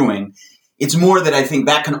is doing. It's more that I think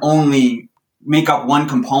that can only make up one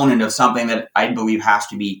component of something that I believe has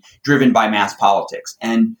to be driven by mass politics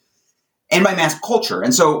and by mass culture.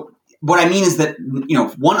 And so what I mean is that,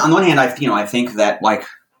 on one hand, I think that like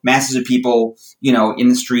masses of people, in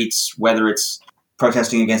the streets, whether it's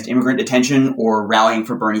protesting against immigrant detention or rallying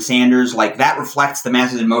for Bernie Sanders, like that reflects the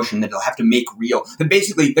masses in motion that they'll have to make real. That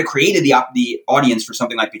basically that created the audience for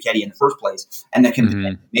something like Piketty in the first place, and that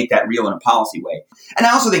can make that real in a policy way. And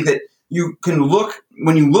I also think that you can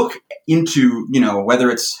when you look into, whether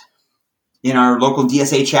it's in our local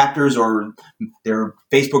DSA chapters or their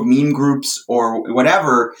Facebook meme groups or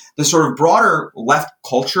whatever, the sort of broader left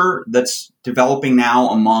culture that's developing now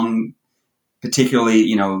among particularly,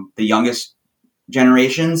 the youngest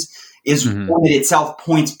generations is one that itself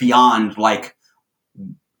points beyond like,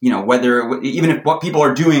 whether even if what people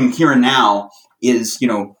are doing here and now is,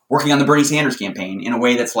 working on the Bernie Sanders campaign in a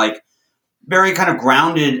way that's like very kind of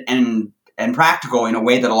grounded and practical in a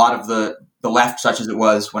way that a lot of the left, such as it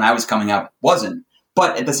was when I was coming up, wasn't.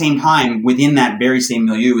 But at the same time, within that very same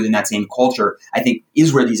milieu, within that same culture, I think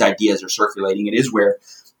is where these ideas are circulating. It is where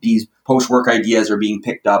these post-work ideas are being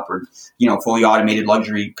picked up, or, fully automated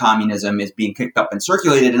luxury communism is being picked up and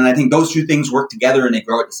circulated. And I think those two things work together and they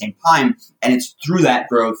grow at the same time. And it's through that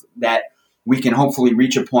growth that we can hopefully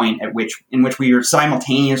reach a point in which we are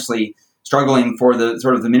simultaneously struggling for the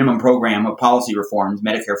sort of the minimum program of policy reforms,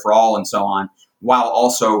 Medicare for all and so on, while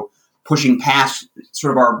also pushing past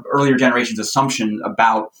sort of our earlier generation's assumption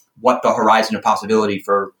about what the horizon of possibility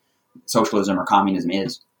for socialism or communism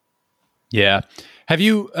is. Yeah. Have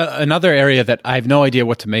you, another area that I have no idea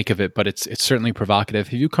what to make of it, but it's certainly provocative.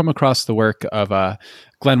 Have you come across the work of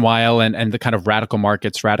Glenn Weil and the kind of radical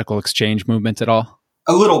markets, radical exchange movement at all?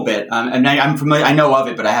 A little bit. And I'm familiar, I know of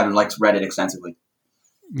it, but I haven't read it extensively.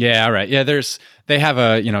 Yeah. All right. Yeah. They have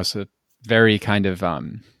it's a very kind of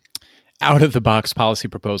out of the box policy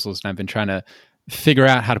proposals. And I've been trying to figure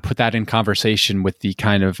out how to put that in conversation with the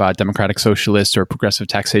kind of democratic socialist or progressive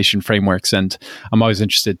taxation frameworks. And I'm always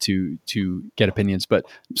interested to get opinions, but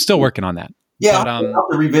I'm still working on that. Yeah. I'll have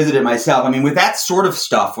to revisit it myself. I mean, with that sort of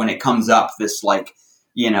stuff, when it comes up, this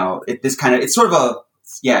it's sort of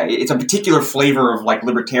it's a particular flavor of like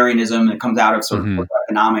libertarianism that comes out of sort of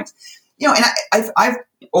economics, and I've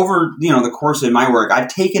over, the course of my work, I've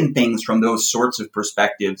taken things from those sorts of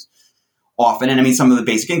perspectives often. And I mean, some of the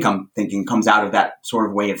basic income thinking comes out of that sort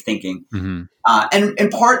of way of thinking. And in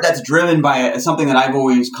part that's driven by something that I've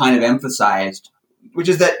always kind of emphasized, which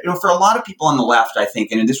is that, for a lot of people on the left, I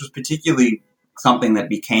think, and this was particularly something that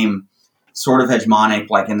became sort of hegemonic,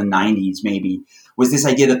 like in the 90s, maybe, was this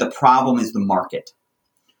idea that the problem is the market,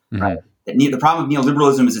 right? That the problem of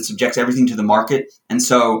neoliberalism is it subjects everything to the market. And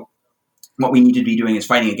so what we need to be doing is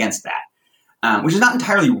fighting against that, which is not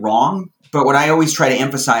entirely wrong. But what I always try to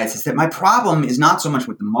emphasize is that my problem is not so much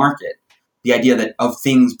with the market, the idea that of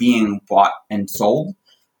things being bought and sold.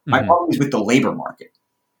 My problem is with the labor market.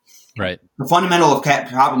 Right. The fundamental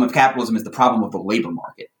problem of capitalism is the problem of the labor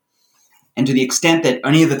market. And to the extent that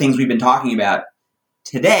any of the things we've been talking about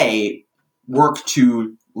today work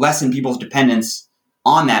to lessen people's dependence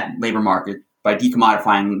on that labor market by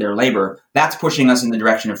decommodifying their labor, that's pushing us in the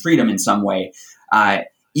direction of freedom in some way.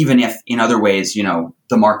 Even if in other ways,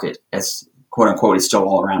 the market, as quote unquote, is still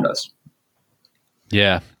all around us.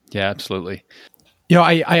 Yeah, absolutely.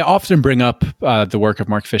 I often bring up the work of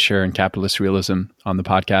Mark Fisher and capitalist realism on the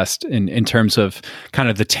podcast in terms of kind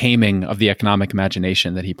of the taming of the economic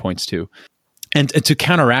imagination that he points to. And to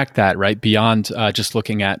counteract that, right, beyond just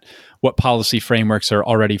looking at what policy frameworks are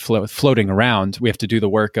already floating around, we have to do the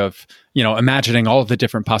work of, imagining all of the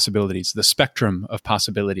different possibilities, the spectrum of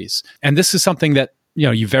possibilities. And this is something that,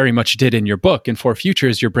 you very much did in your book. In For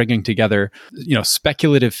Futures, you're bringing together,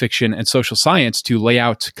 speculative fiction and social science to lay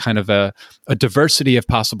out kind of a diversity of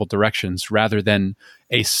possible directions rather than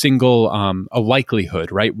a single, a likelihood,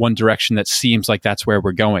 right? One direction that seems like that's where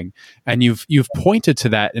we're going. And you've pointed to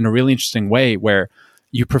that in a really interesting way where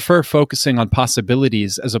you prefer focusing on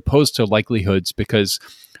possibilities as opposed to likelihoods, because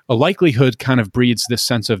a likelihood kind of breeds this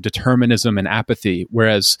sense of determinism and apathy,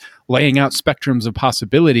 whereas laying out spectrums of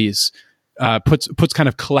possibilities puts kind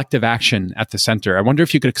of collective action at the center. I wonder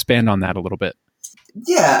if you could expand on that a little bit.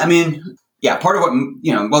 Yeah, I mean, part of what,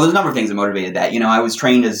 there's a number of things that motivated that. I was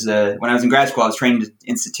trained when I was in grad school, I was trained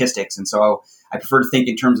in statistics. And so I prefer to think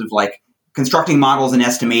in terms of like constructing models and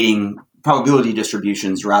estimating probability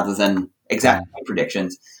distributions rather than exact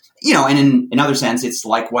predictions. And in another sense, it's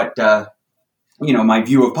like what, my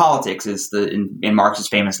view of politics is in Marx's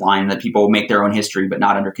famous line that people make their own history, but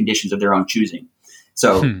not under conditions of their own choosing.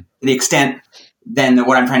 So to the extent then that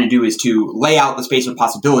what I'm trying to do is to lay out the space of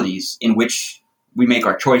possibilities in which we make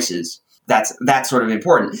our choices, that's sort of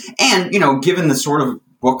important. And, given the sort of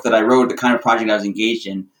book that I wrote, the kind of project I was engaged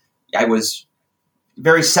in, I was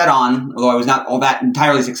very set on, although I was not all that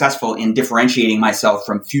entirely successful in differentiating myself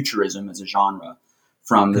from futurism as a genre,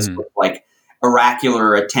 from this like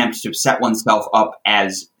oracular attempt to set oneself up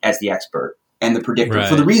as the expert and the predictor. Right.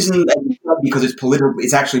 For the reason that because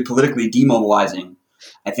it's actually politically demobilizing,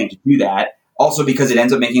 I think, to do that. Also because it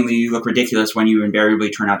ends up making you look ridiculous when you invariably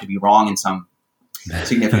turn out to be wrong in some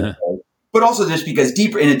significant way. but also just because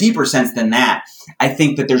in a deeper sense than that, I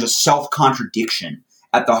think that there's a self-contradiction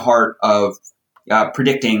at the heart of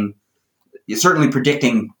certainly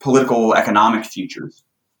predicting political economic futures,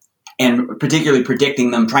 and particularly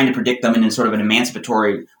trying to predict them in a sort of an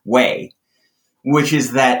emancipatory way, which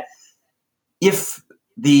is that if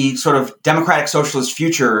the sort of democratic socialist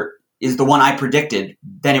future is the one I predicted,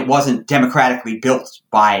 then it wasn't democratically built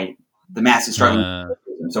by the masses struggling.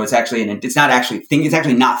 So it's actually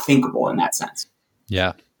not thinkable in that sense.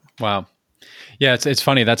 Yeah. Wow. Yeah, it's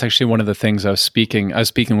funny. That's actually one of the things I was speaking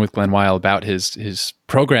with Glenn Weil about his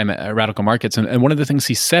program at Radical Markets, and one of the things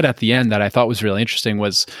he said at the end that I thought was really interesting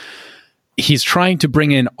was he's trying to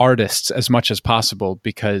bring in artists as much as possible,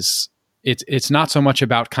 because it's not so much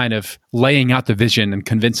about kind of laying out the vision and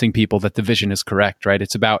convincing people that the vision is correct, right?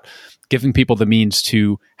 It's about giving people the means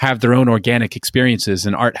to have their own organic experiences,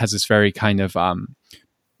 and art has this very kind of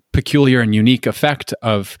peculiar and unique effect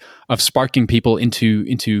of sparking people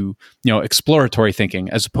into exploratory thinking,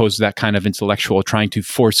 as opposed to that kind of intellectual trying to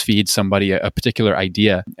force feed somebody a particular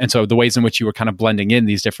idea. And so the ways in which you were kind of blending in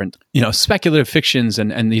these different speculative fictions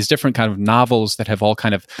and these different kind of novels that have all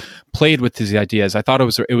kind of played with these ideas, I thought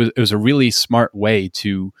it was a really smart way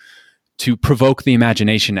to provoke the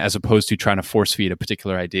imagination, as opposed to trying to force feed a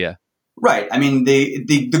particular idea. Right. I mean,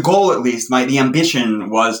 the goal, at least, the ambition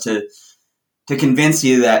was to convince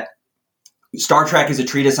you that Star Trek is a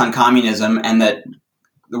treatise on communism and that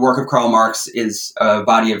the work of Karl Marx is a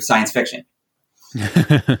body of science fiction.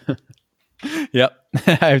 Yep.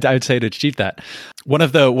 I would say to achieve that. One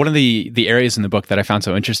of the areas in the book that I found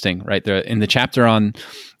so interesting, right, in the chapter on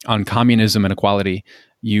communism and equality,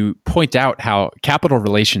 you point out how capital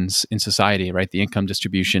relations in society, right, the income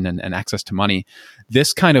distribution and access to money,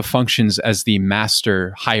 this kind of functions as the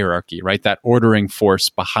master hierarchy, right, that ordering force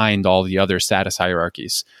behind all the other status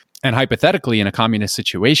hierarchies. And hypothetically, in a communist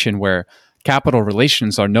situation where capital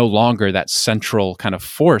relations are no longer that central kind of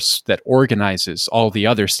force that organizes all the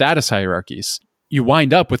other status hierarchies, you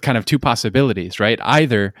wind up with kind of two possibilities, right?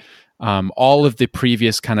 Either all of the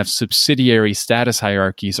previous kind of subsidiary status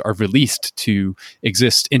hierarchies are released to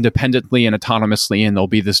exist independently and autonomously, and there'll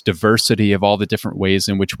be this diversity of all the different ways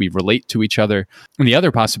in which we relate to each other. And the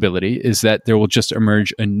other possibility is that there will just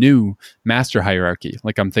emerge a new master hierarchy.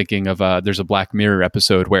 Like I'm thinking of, there's a Black Mirror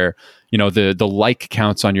episode where, the like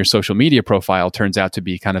counts on your social media profile turns out to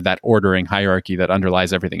be kind of that ordering hierarchy that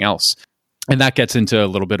underlies everything else. And that gets into a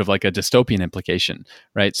little bit of like a dystopian implication,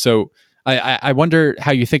 right? So I wonder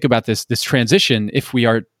how you think about this transition if we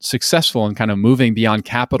are successful in kind of moving beyond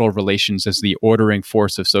capital relations as the ordering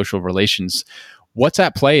force of social relations. What's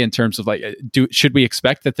at play in terms of should we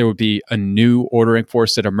expect that there would be a new ordering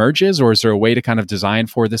force that emerges, or is there a way to kind of design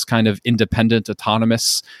for this kind of independent,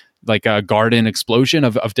 autonomous, like a garden explosion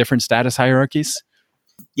of different status hierarchies?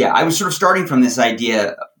 Yeah, I was sort of starting from this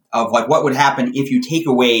idea of like what would happen if you take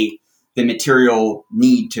away the material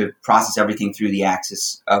need to process everything through the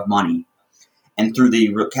axis of money and through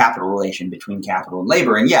the capital relation between capital and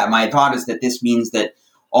labor. And yeah, my thought is that this means that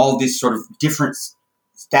all these sort of different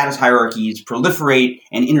status hierarchies proliferate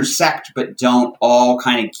and intersect, but don't all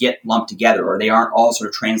kind of get lumped together, or they aren't all sort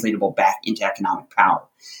of translatable back into economic power.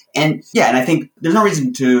 And yeah, and I think there's no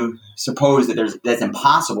reason to suppose that that's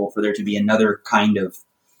impossible for there to be another kind of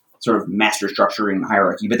sort of master structuring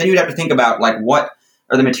hierarchy. But then you'd have to think about like what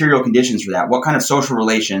are the material conditions for that? What kind of social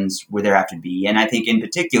relations would there have to be? And I think in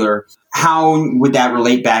particular, how would that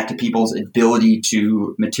relate back to people's ability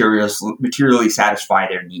to materially satisfy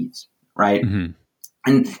their needs, right? Mm-hmm.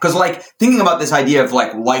 And because like thinking about this idea of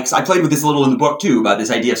like likes, I played with this a little in the book too, about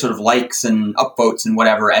this idea of sort of likes and upvotes and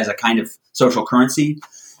whatever as a kind of social currency.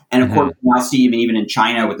 And of course, we now see even in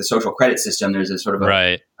China with the social credit system, there's a sort of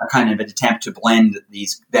a kind of an attempt to blend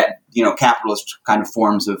capitalist kind of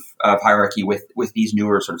forms of hierarchy with these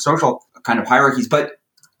newer sort of social kind of hierarchies. But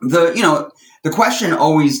the question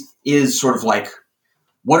always is sort of like,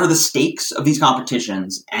 what are the stakes of these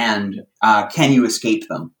competitions, and can you escape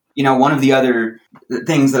them? One of the other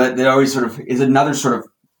things that always sort of is another sort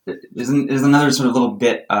of little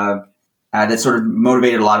bit that sort of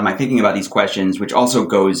motivated a lot of my thinking about these questions, which also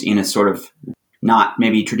goes in a sort of not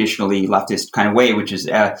maybe traditionally leftist kind of way, which is,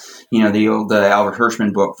 the old Albert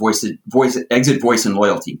Hirschman book, Exit, Voice, and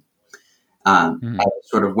Loyalty, a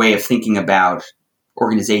sort of way of thinking about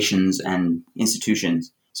organizations and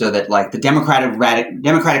institutions. So that like the democratic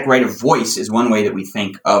right of voice is one way that we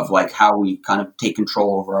think of like how we kind of take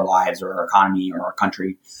control over our lives or our economy or our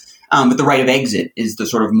country. But the right of exit is the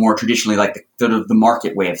sort of more traditionally like the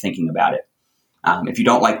market way of thinking about it. If you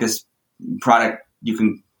don't like this product, you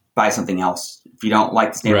can buy something else If you don't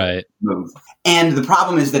like the standard, Right. move. And the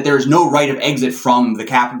problem is that there is no right of exit from the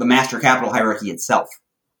master capital hierarchy itself.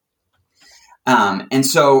 And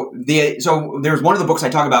so there's one of the books I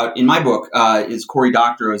talk about in my book is Cory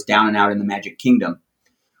Doctorow's Down and Out in the Magic Kingdom,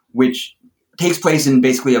 which takes place in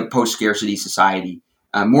basically a post-scarcity society.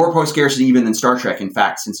 More post-scarcity even than Star Trek, in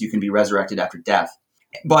fact, since you can be resurrected after death.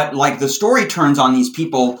 But like the story turns on these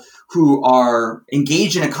people who are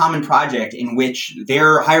engaged in a common project in which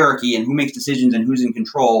their hierarchy and who makes decisions and who's in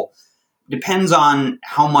control depends on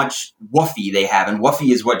how much woofy they have. And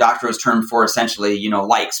woofy is what Doctorow's term for essentially,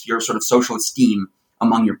 likes, your sort of social esteem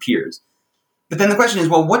among your peers. But then the question is,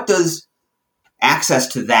 well, what does access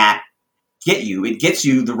to that get you? It gets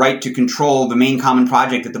you the right to control the main common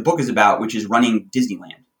project that the book is about, which is running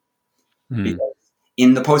Disneyland. Because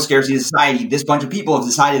in the post-scarcity society, this bunch of people have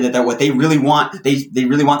decided that what they really want, they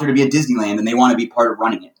really want there to be a Disneyland, and they want to be part of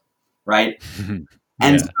running it, right?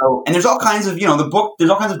 And there's all kinds of, the book, there's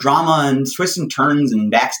all kinds of drama and twists and turns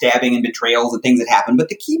and backstabbing and betrayals and things that happen. But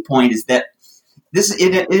the key point is that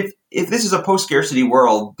if this is a post-scarcity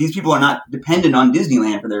world, these people are not dependent on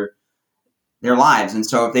Disneyland for their lives. And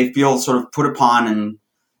so if they feel sort of put upon and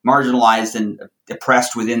marginalized and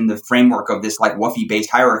oppressed within the framework of this like woofy-based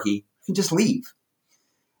hierarchy, you can just leave.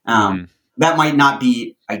 That might not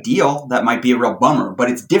be ideal. That might be a real bummer, but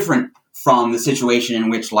it's different from the situation in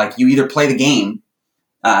which like you either play the game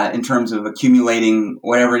in terms of accumulating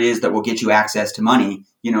whatever it is that will get you access to money,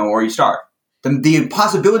 or you starve. The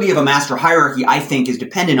possibility of a master hierarchy, I think, is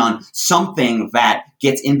dependent on something that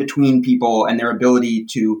gets in between people and their ability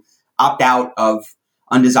to opt out of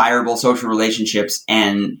undesirable social relationships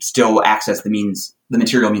and still access the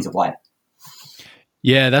material means of life.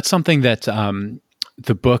 Yeah, that's something that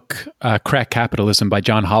the book Crack Capitalism by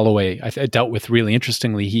John Holloway I dealt with really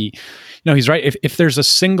interestingly. He's right. If there's a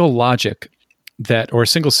single logic or a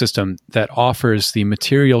single system that offers the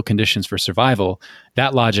material conditions for survival,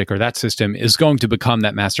 that logic or that system is going to become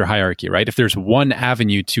that master hierarchy, right? If there's one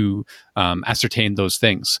avenue to ascertain those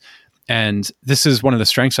things. And this is one of the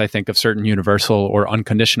strengths, I think, of certain universal or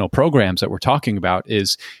unconditional programs that we're talking about,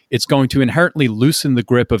 is it's going to inherently loosen the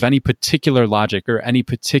grip of any particular logic or any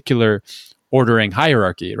particular ordering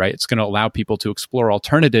hierarchy, right? It's going to allow people to explore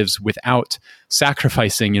alternatives without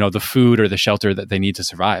sacrificing, the food or the shelter that they need to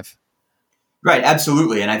survive. Right,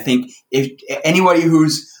 absolutely. And I think if anybody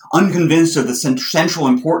who's unconvinced of the central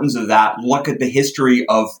importance of that, look at the history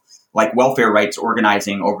of like welfare rights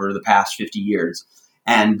organizing over the past 50 years.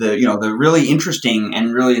 And the really interesting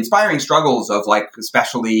and really inspiring struggles of like,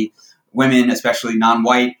 especially women, especially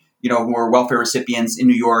non-white, who are welfare recipients in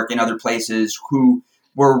New York and other places who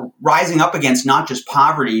were rising up against not just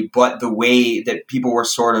poverty, but the way that people were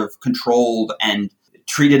sort of controlled and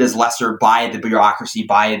treated as lesser by the bureaucracy,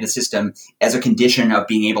 by the system, as a condition of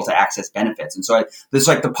being able to access benefits. And so there's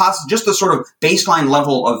like just the sort of baseline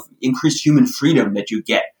level of increased human freedom that you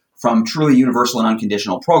get from truly universal and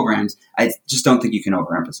unconditional programs, I just don't think you can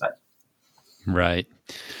overemphasize. Right.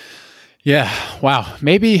 Yeah. Wow.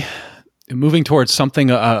 Maybe moving towards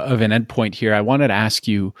something of an endpoint here, I wanted to ask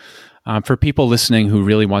you, for people listening who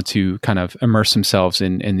really want to kind of immerse themselves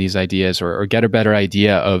in these ideas or get a better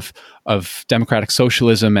idea of democratic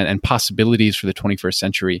socialism and possibilities for the 21st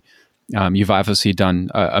century, you've obviously done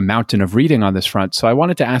a mountain of reading on this front. So I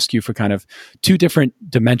wanted to ask you for kind of two different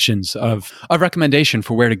dimensions of a recommendation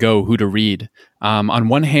for where to go, who to read. On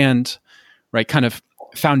one hand, right, kind of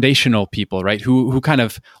foundational people, right, who kind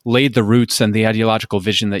of laid the roots and the ideological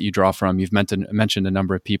vision that you draw from. You've mentioned a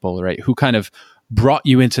number of people, right, who kind of brought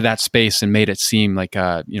you into that space and made it seem like,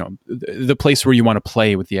 the place where you want to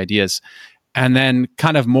play with the ideas. And then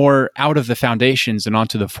kind of more out of the foundations and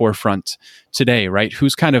onto the forefront today, right?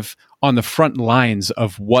 Who's kind of on the front lines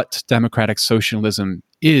of what democratic socialism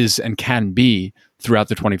is and can be throughout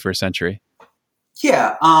the 21st century?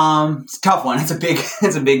 Yeah, it's a tough one. It's a big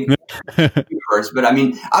universe. But I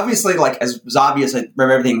mean, obviously, like as was obvious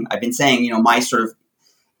from everything I've been saying, my sort of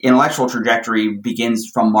intellectual trajectory begins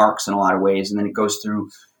from Marx in a lot of ways, and then it goes through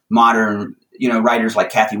modern writers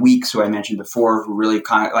like Kathy Weeks, who I mentioned before, who really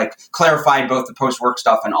kind of like clarified both the post-work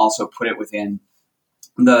stuff and also put it within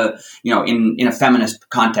the, in a feminist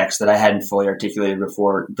context that I hadn't fully articulated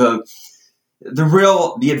before. The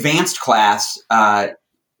advanced class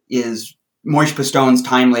is Moishe Pistone's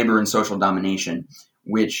Time, Labor, and Social Domination,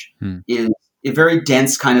 which is a very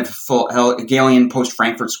dense kind of full Hegelian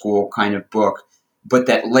post-Frankfurt School kind of book, but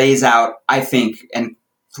that lays out, I think, and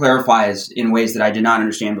clarifies in ways that I did not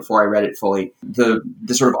understand before I read it fully, the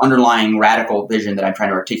sort of underlying radical vision that I'm trying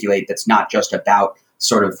to articulate, that's not just about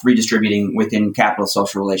sort of redistributing within capitalist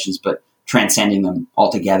social relations, but transcending them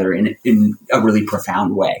altogether in a really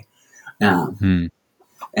profound way. And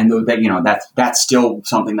that's still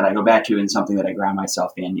something that I go back to and something that I ground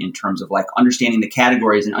myself in terms of like understanding the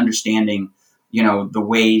categories and understanding, the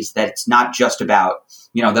ways that it's not just about,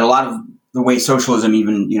 that a lot of the way socialism,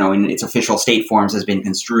 even, in its official state forms has been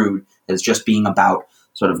construed as just being about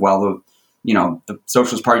sort of, the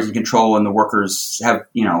Socialist Party's in control and the workers have,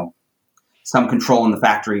 some control in the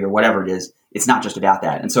factory or whatever it is. It's not just about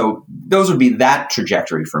that. And so those would be that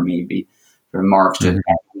trajectory for me, be from Marx to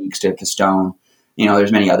Weeks to Stone.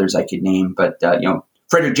 There's many others I could name, but,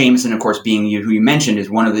 Frederick Jameson, of course, being who you mentioned, is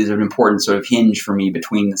one of these important sort of hinge for me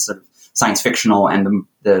between the sort of science fictional and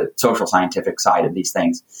the social scientific side of these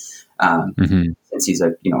things. Since he's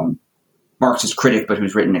a, Marxist critic, but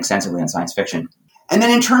who's written extensively on science fiction. And then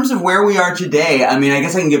in terms of where we are today, I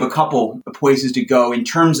guess I can give a couple of places to go in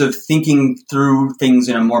terms of thinking through things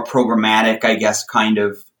in a more programmatic, I guess, kind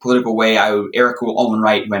of political way. Eric Olin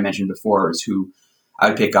Wright, who I mentioned before, is who I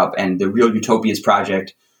would pick up, and the Real Utopias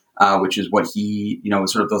Project, which is what he,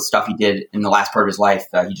 sort of the stuff he did in the last part of his life.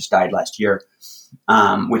 He just died last year,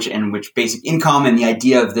 which basic income and the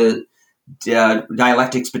idea of the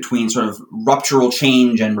dialectics between sort of ruptural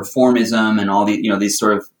change and reformism and all the,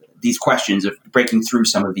 these questions of breaking through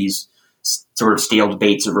some of these sort of stale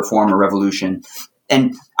debates of reform or revolution.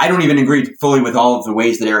 And I don't even agree fully with all of the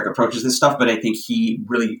ways that Eric approaches this stuff, but I think he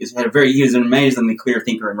really he is an amazingly clear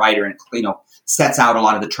thinker and writer, and sets out a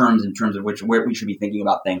lot of the terms in terms of where we should be thinking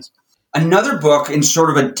about things. Another book in sort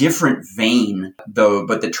of a different vein, though,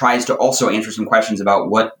 but that tries to also answer some questions about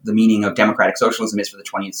what the meaning of democratic socialism is for the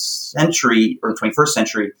 20th century or the 21st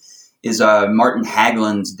century, is Martin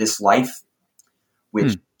Haglund's This Life,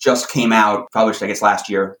 which just came out, published, I guess, last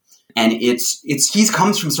year. And he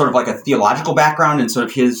comes from sort of like a theological background, and sort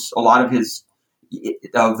of a lot of his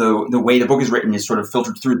the way the book is written is sort of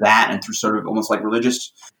filtered through that and through sort of almost like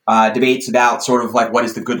religious debates about sort of like what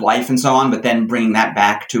is the good life and so on, but then bringing that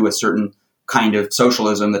back to a certain kind of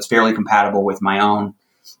socialism that's fairly compatible with my own,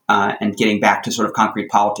 and getting back to sort of concrete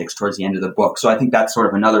politics towards the end of the book. So I think that's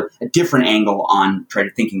sort of a different angle on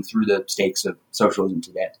thinking through the stakes of socialism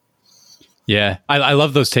today. Yeah, I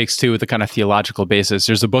love those takes too, with the kind of theological basis.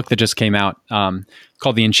 There's a book that just came out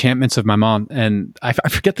called The Enchantments of Mammon, and I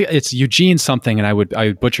forget it's Eugene something, and I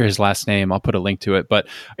would butcher his last name. I'll put a link to it, but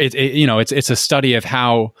it's a study of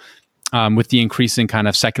how with the increasing kind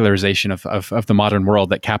of secularization of the modern world,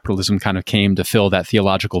 that capitalism kind of came to fill that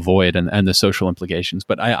theological void and the social implications.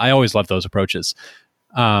 But I always love those approaches.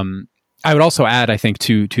 I would also add, I think,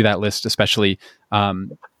 to that list, especially.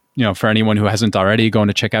 For anyone who hasn't already, going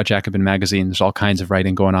to check out Jacobin Magazine. There's all kinds of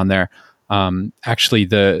writing going on there. Actually,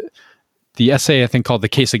 the essay, I think, called The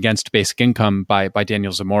Case Against Basic Income by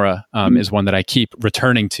Daniel Zamora is one that I keep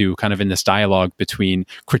returning to kind of in this dialogue between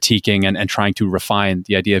critiquing and trying to refine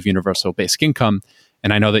the idea of universal basic income.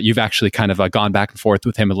 And I know that you've actually kind of gone back and forth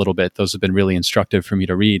with him a little bit. Those have been really instructive for me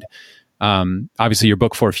to read. Obviously, your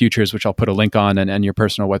book, Four Futures, which I'll put a link on, and your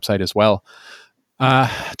personal website as well.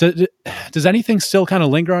 Does anything still kind of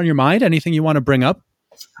linger on your mind? Anything you want to bring up?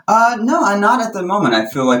 No, I'm not at the moment. I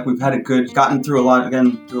feel like we've gotten through a lot of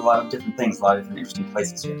different things, a lot of different interesting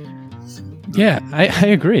places here. Yeah, I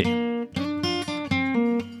agree.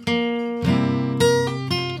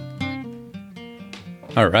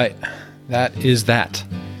 All right. That is that.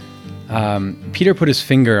 Peter put his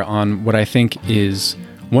finger on what I think is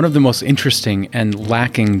one of the most interesting and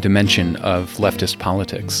lacking dimension of leftist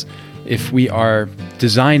politics. If we are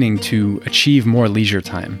designing to achieve more leisure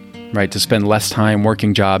time, right, to spend less time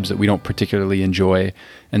working jobs that we don't particularly enjoy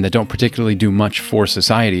and that don't particularly do much for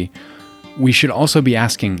society, we should also be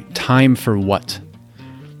asking, time for what?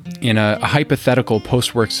 In a hypothetical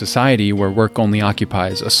post-work society where work only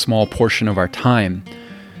occupies a small portion of our time,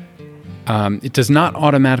 it does not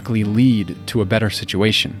automatically lead to a better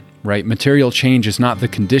situation, right? Material change is not the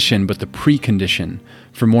condition, but the precondition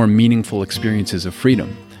for more meaningful experiences of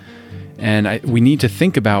freedom. And we need to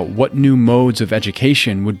think about what new modes of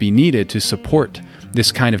education would be needed to support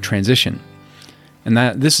this kind of transition. And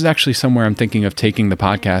this is actually somewhere I'm thinking of taking the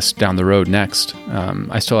podcast down the road next.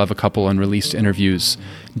 I still have a couple unreleased interviews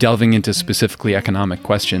delving into specifically economic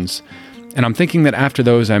questions. And I'm thinking that after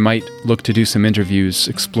those, I might look to do some interviews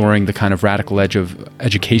exploring the kind of radical edge of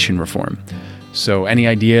education reform. So any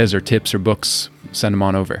ideas or tips or books, send them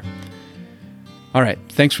on over. All right.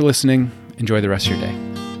 Thanks for listening. Enjoy the rest of your day.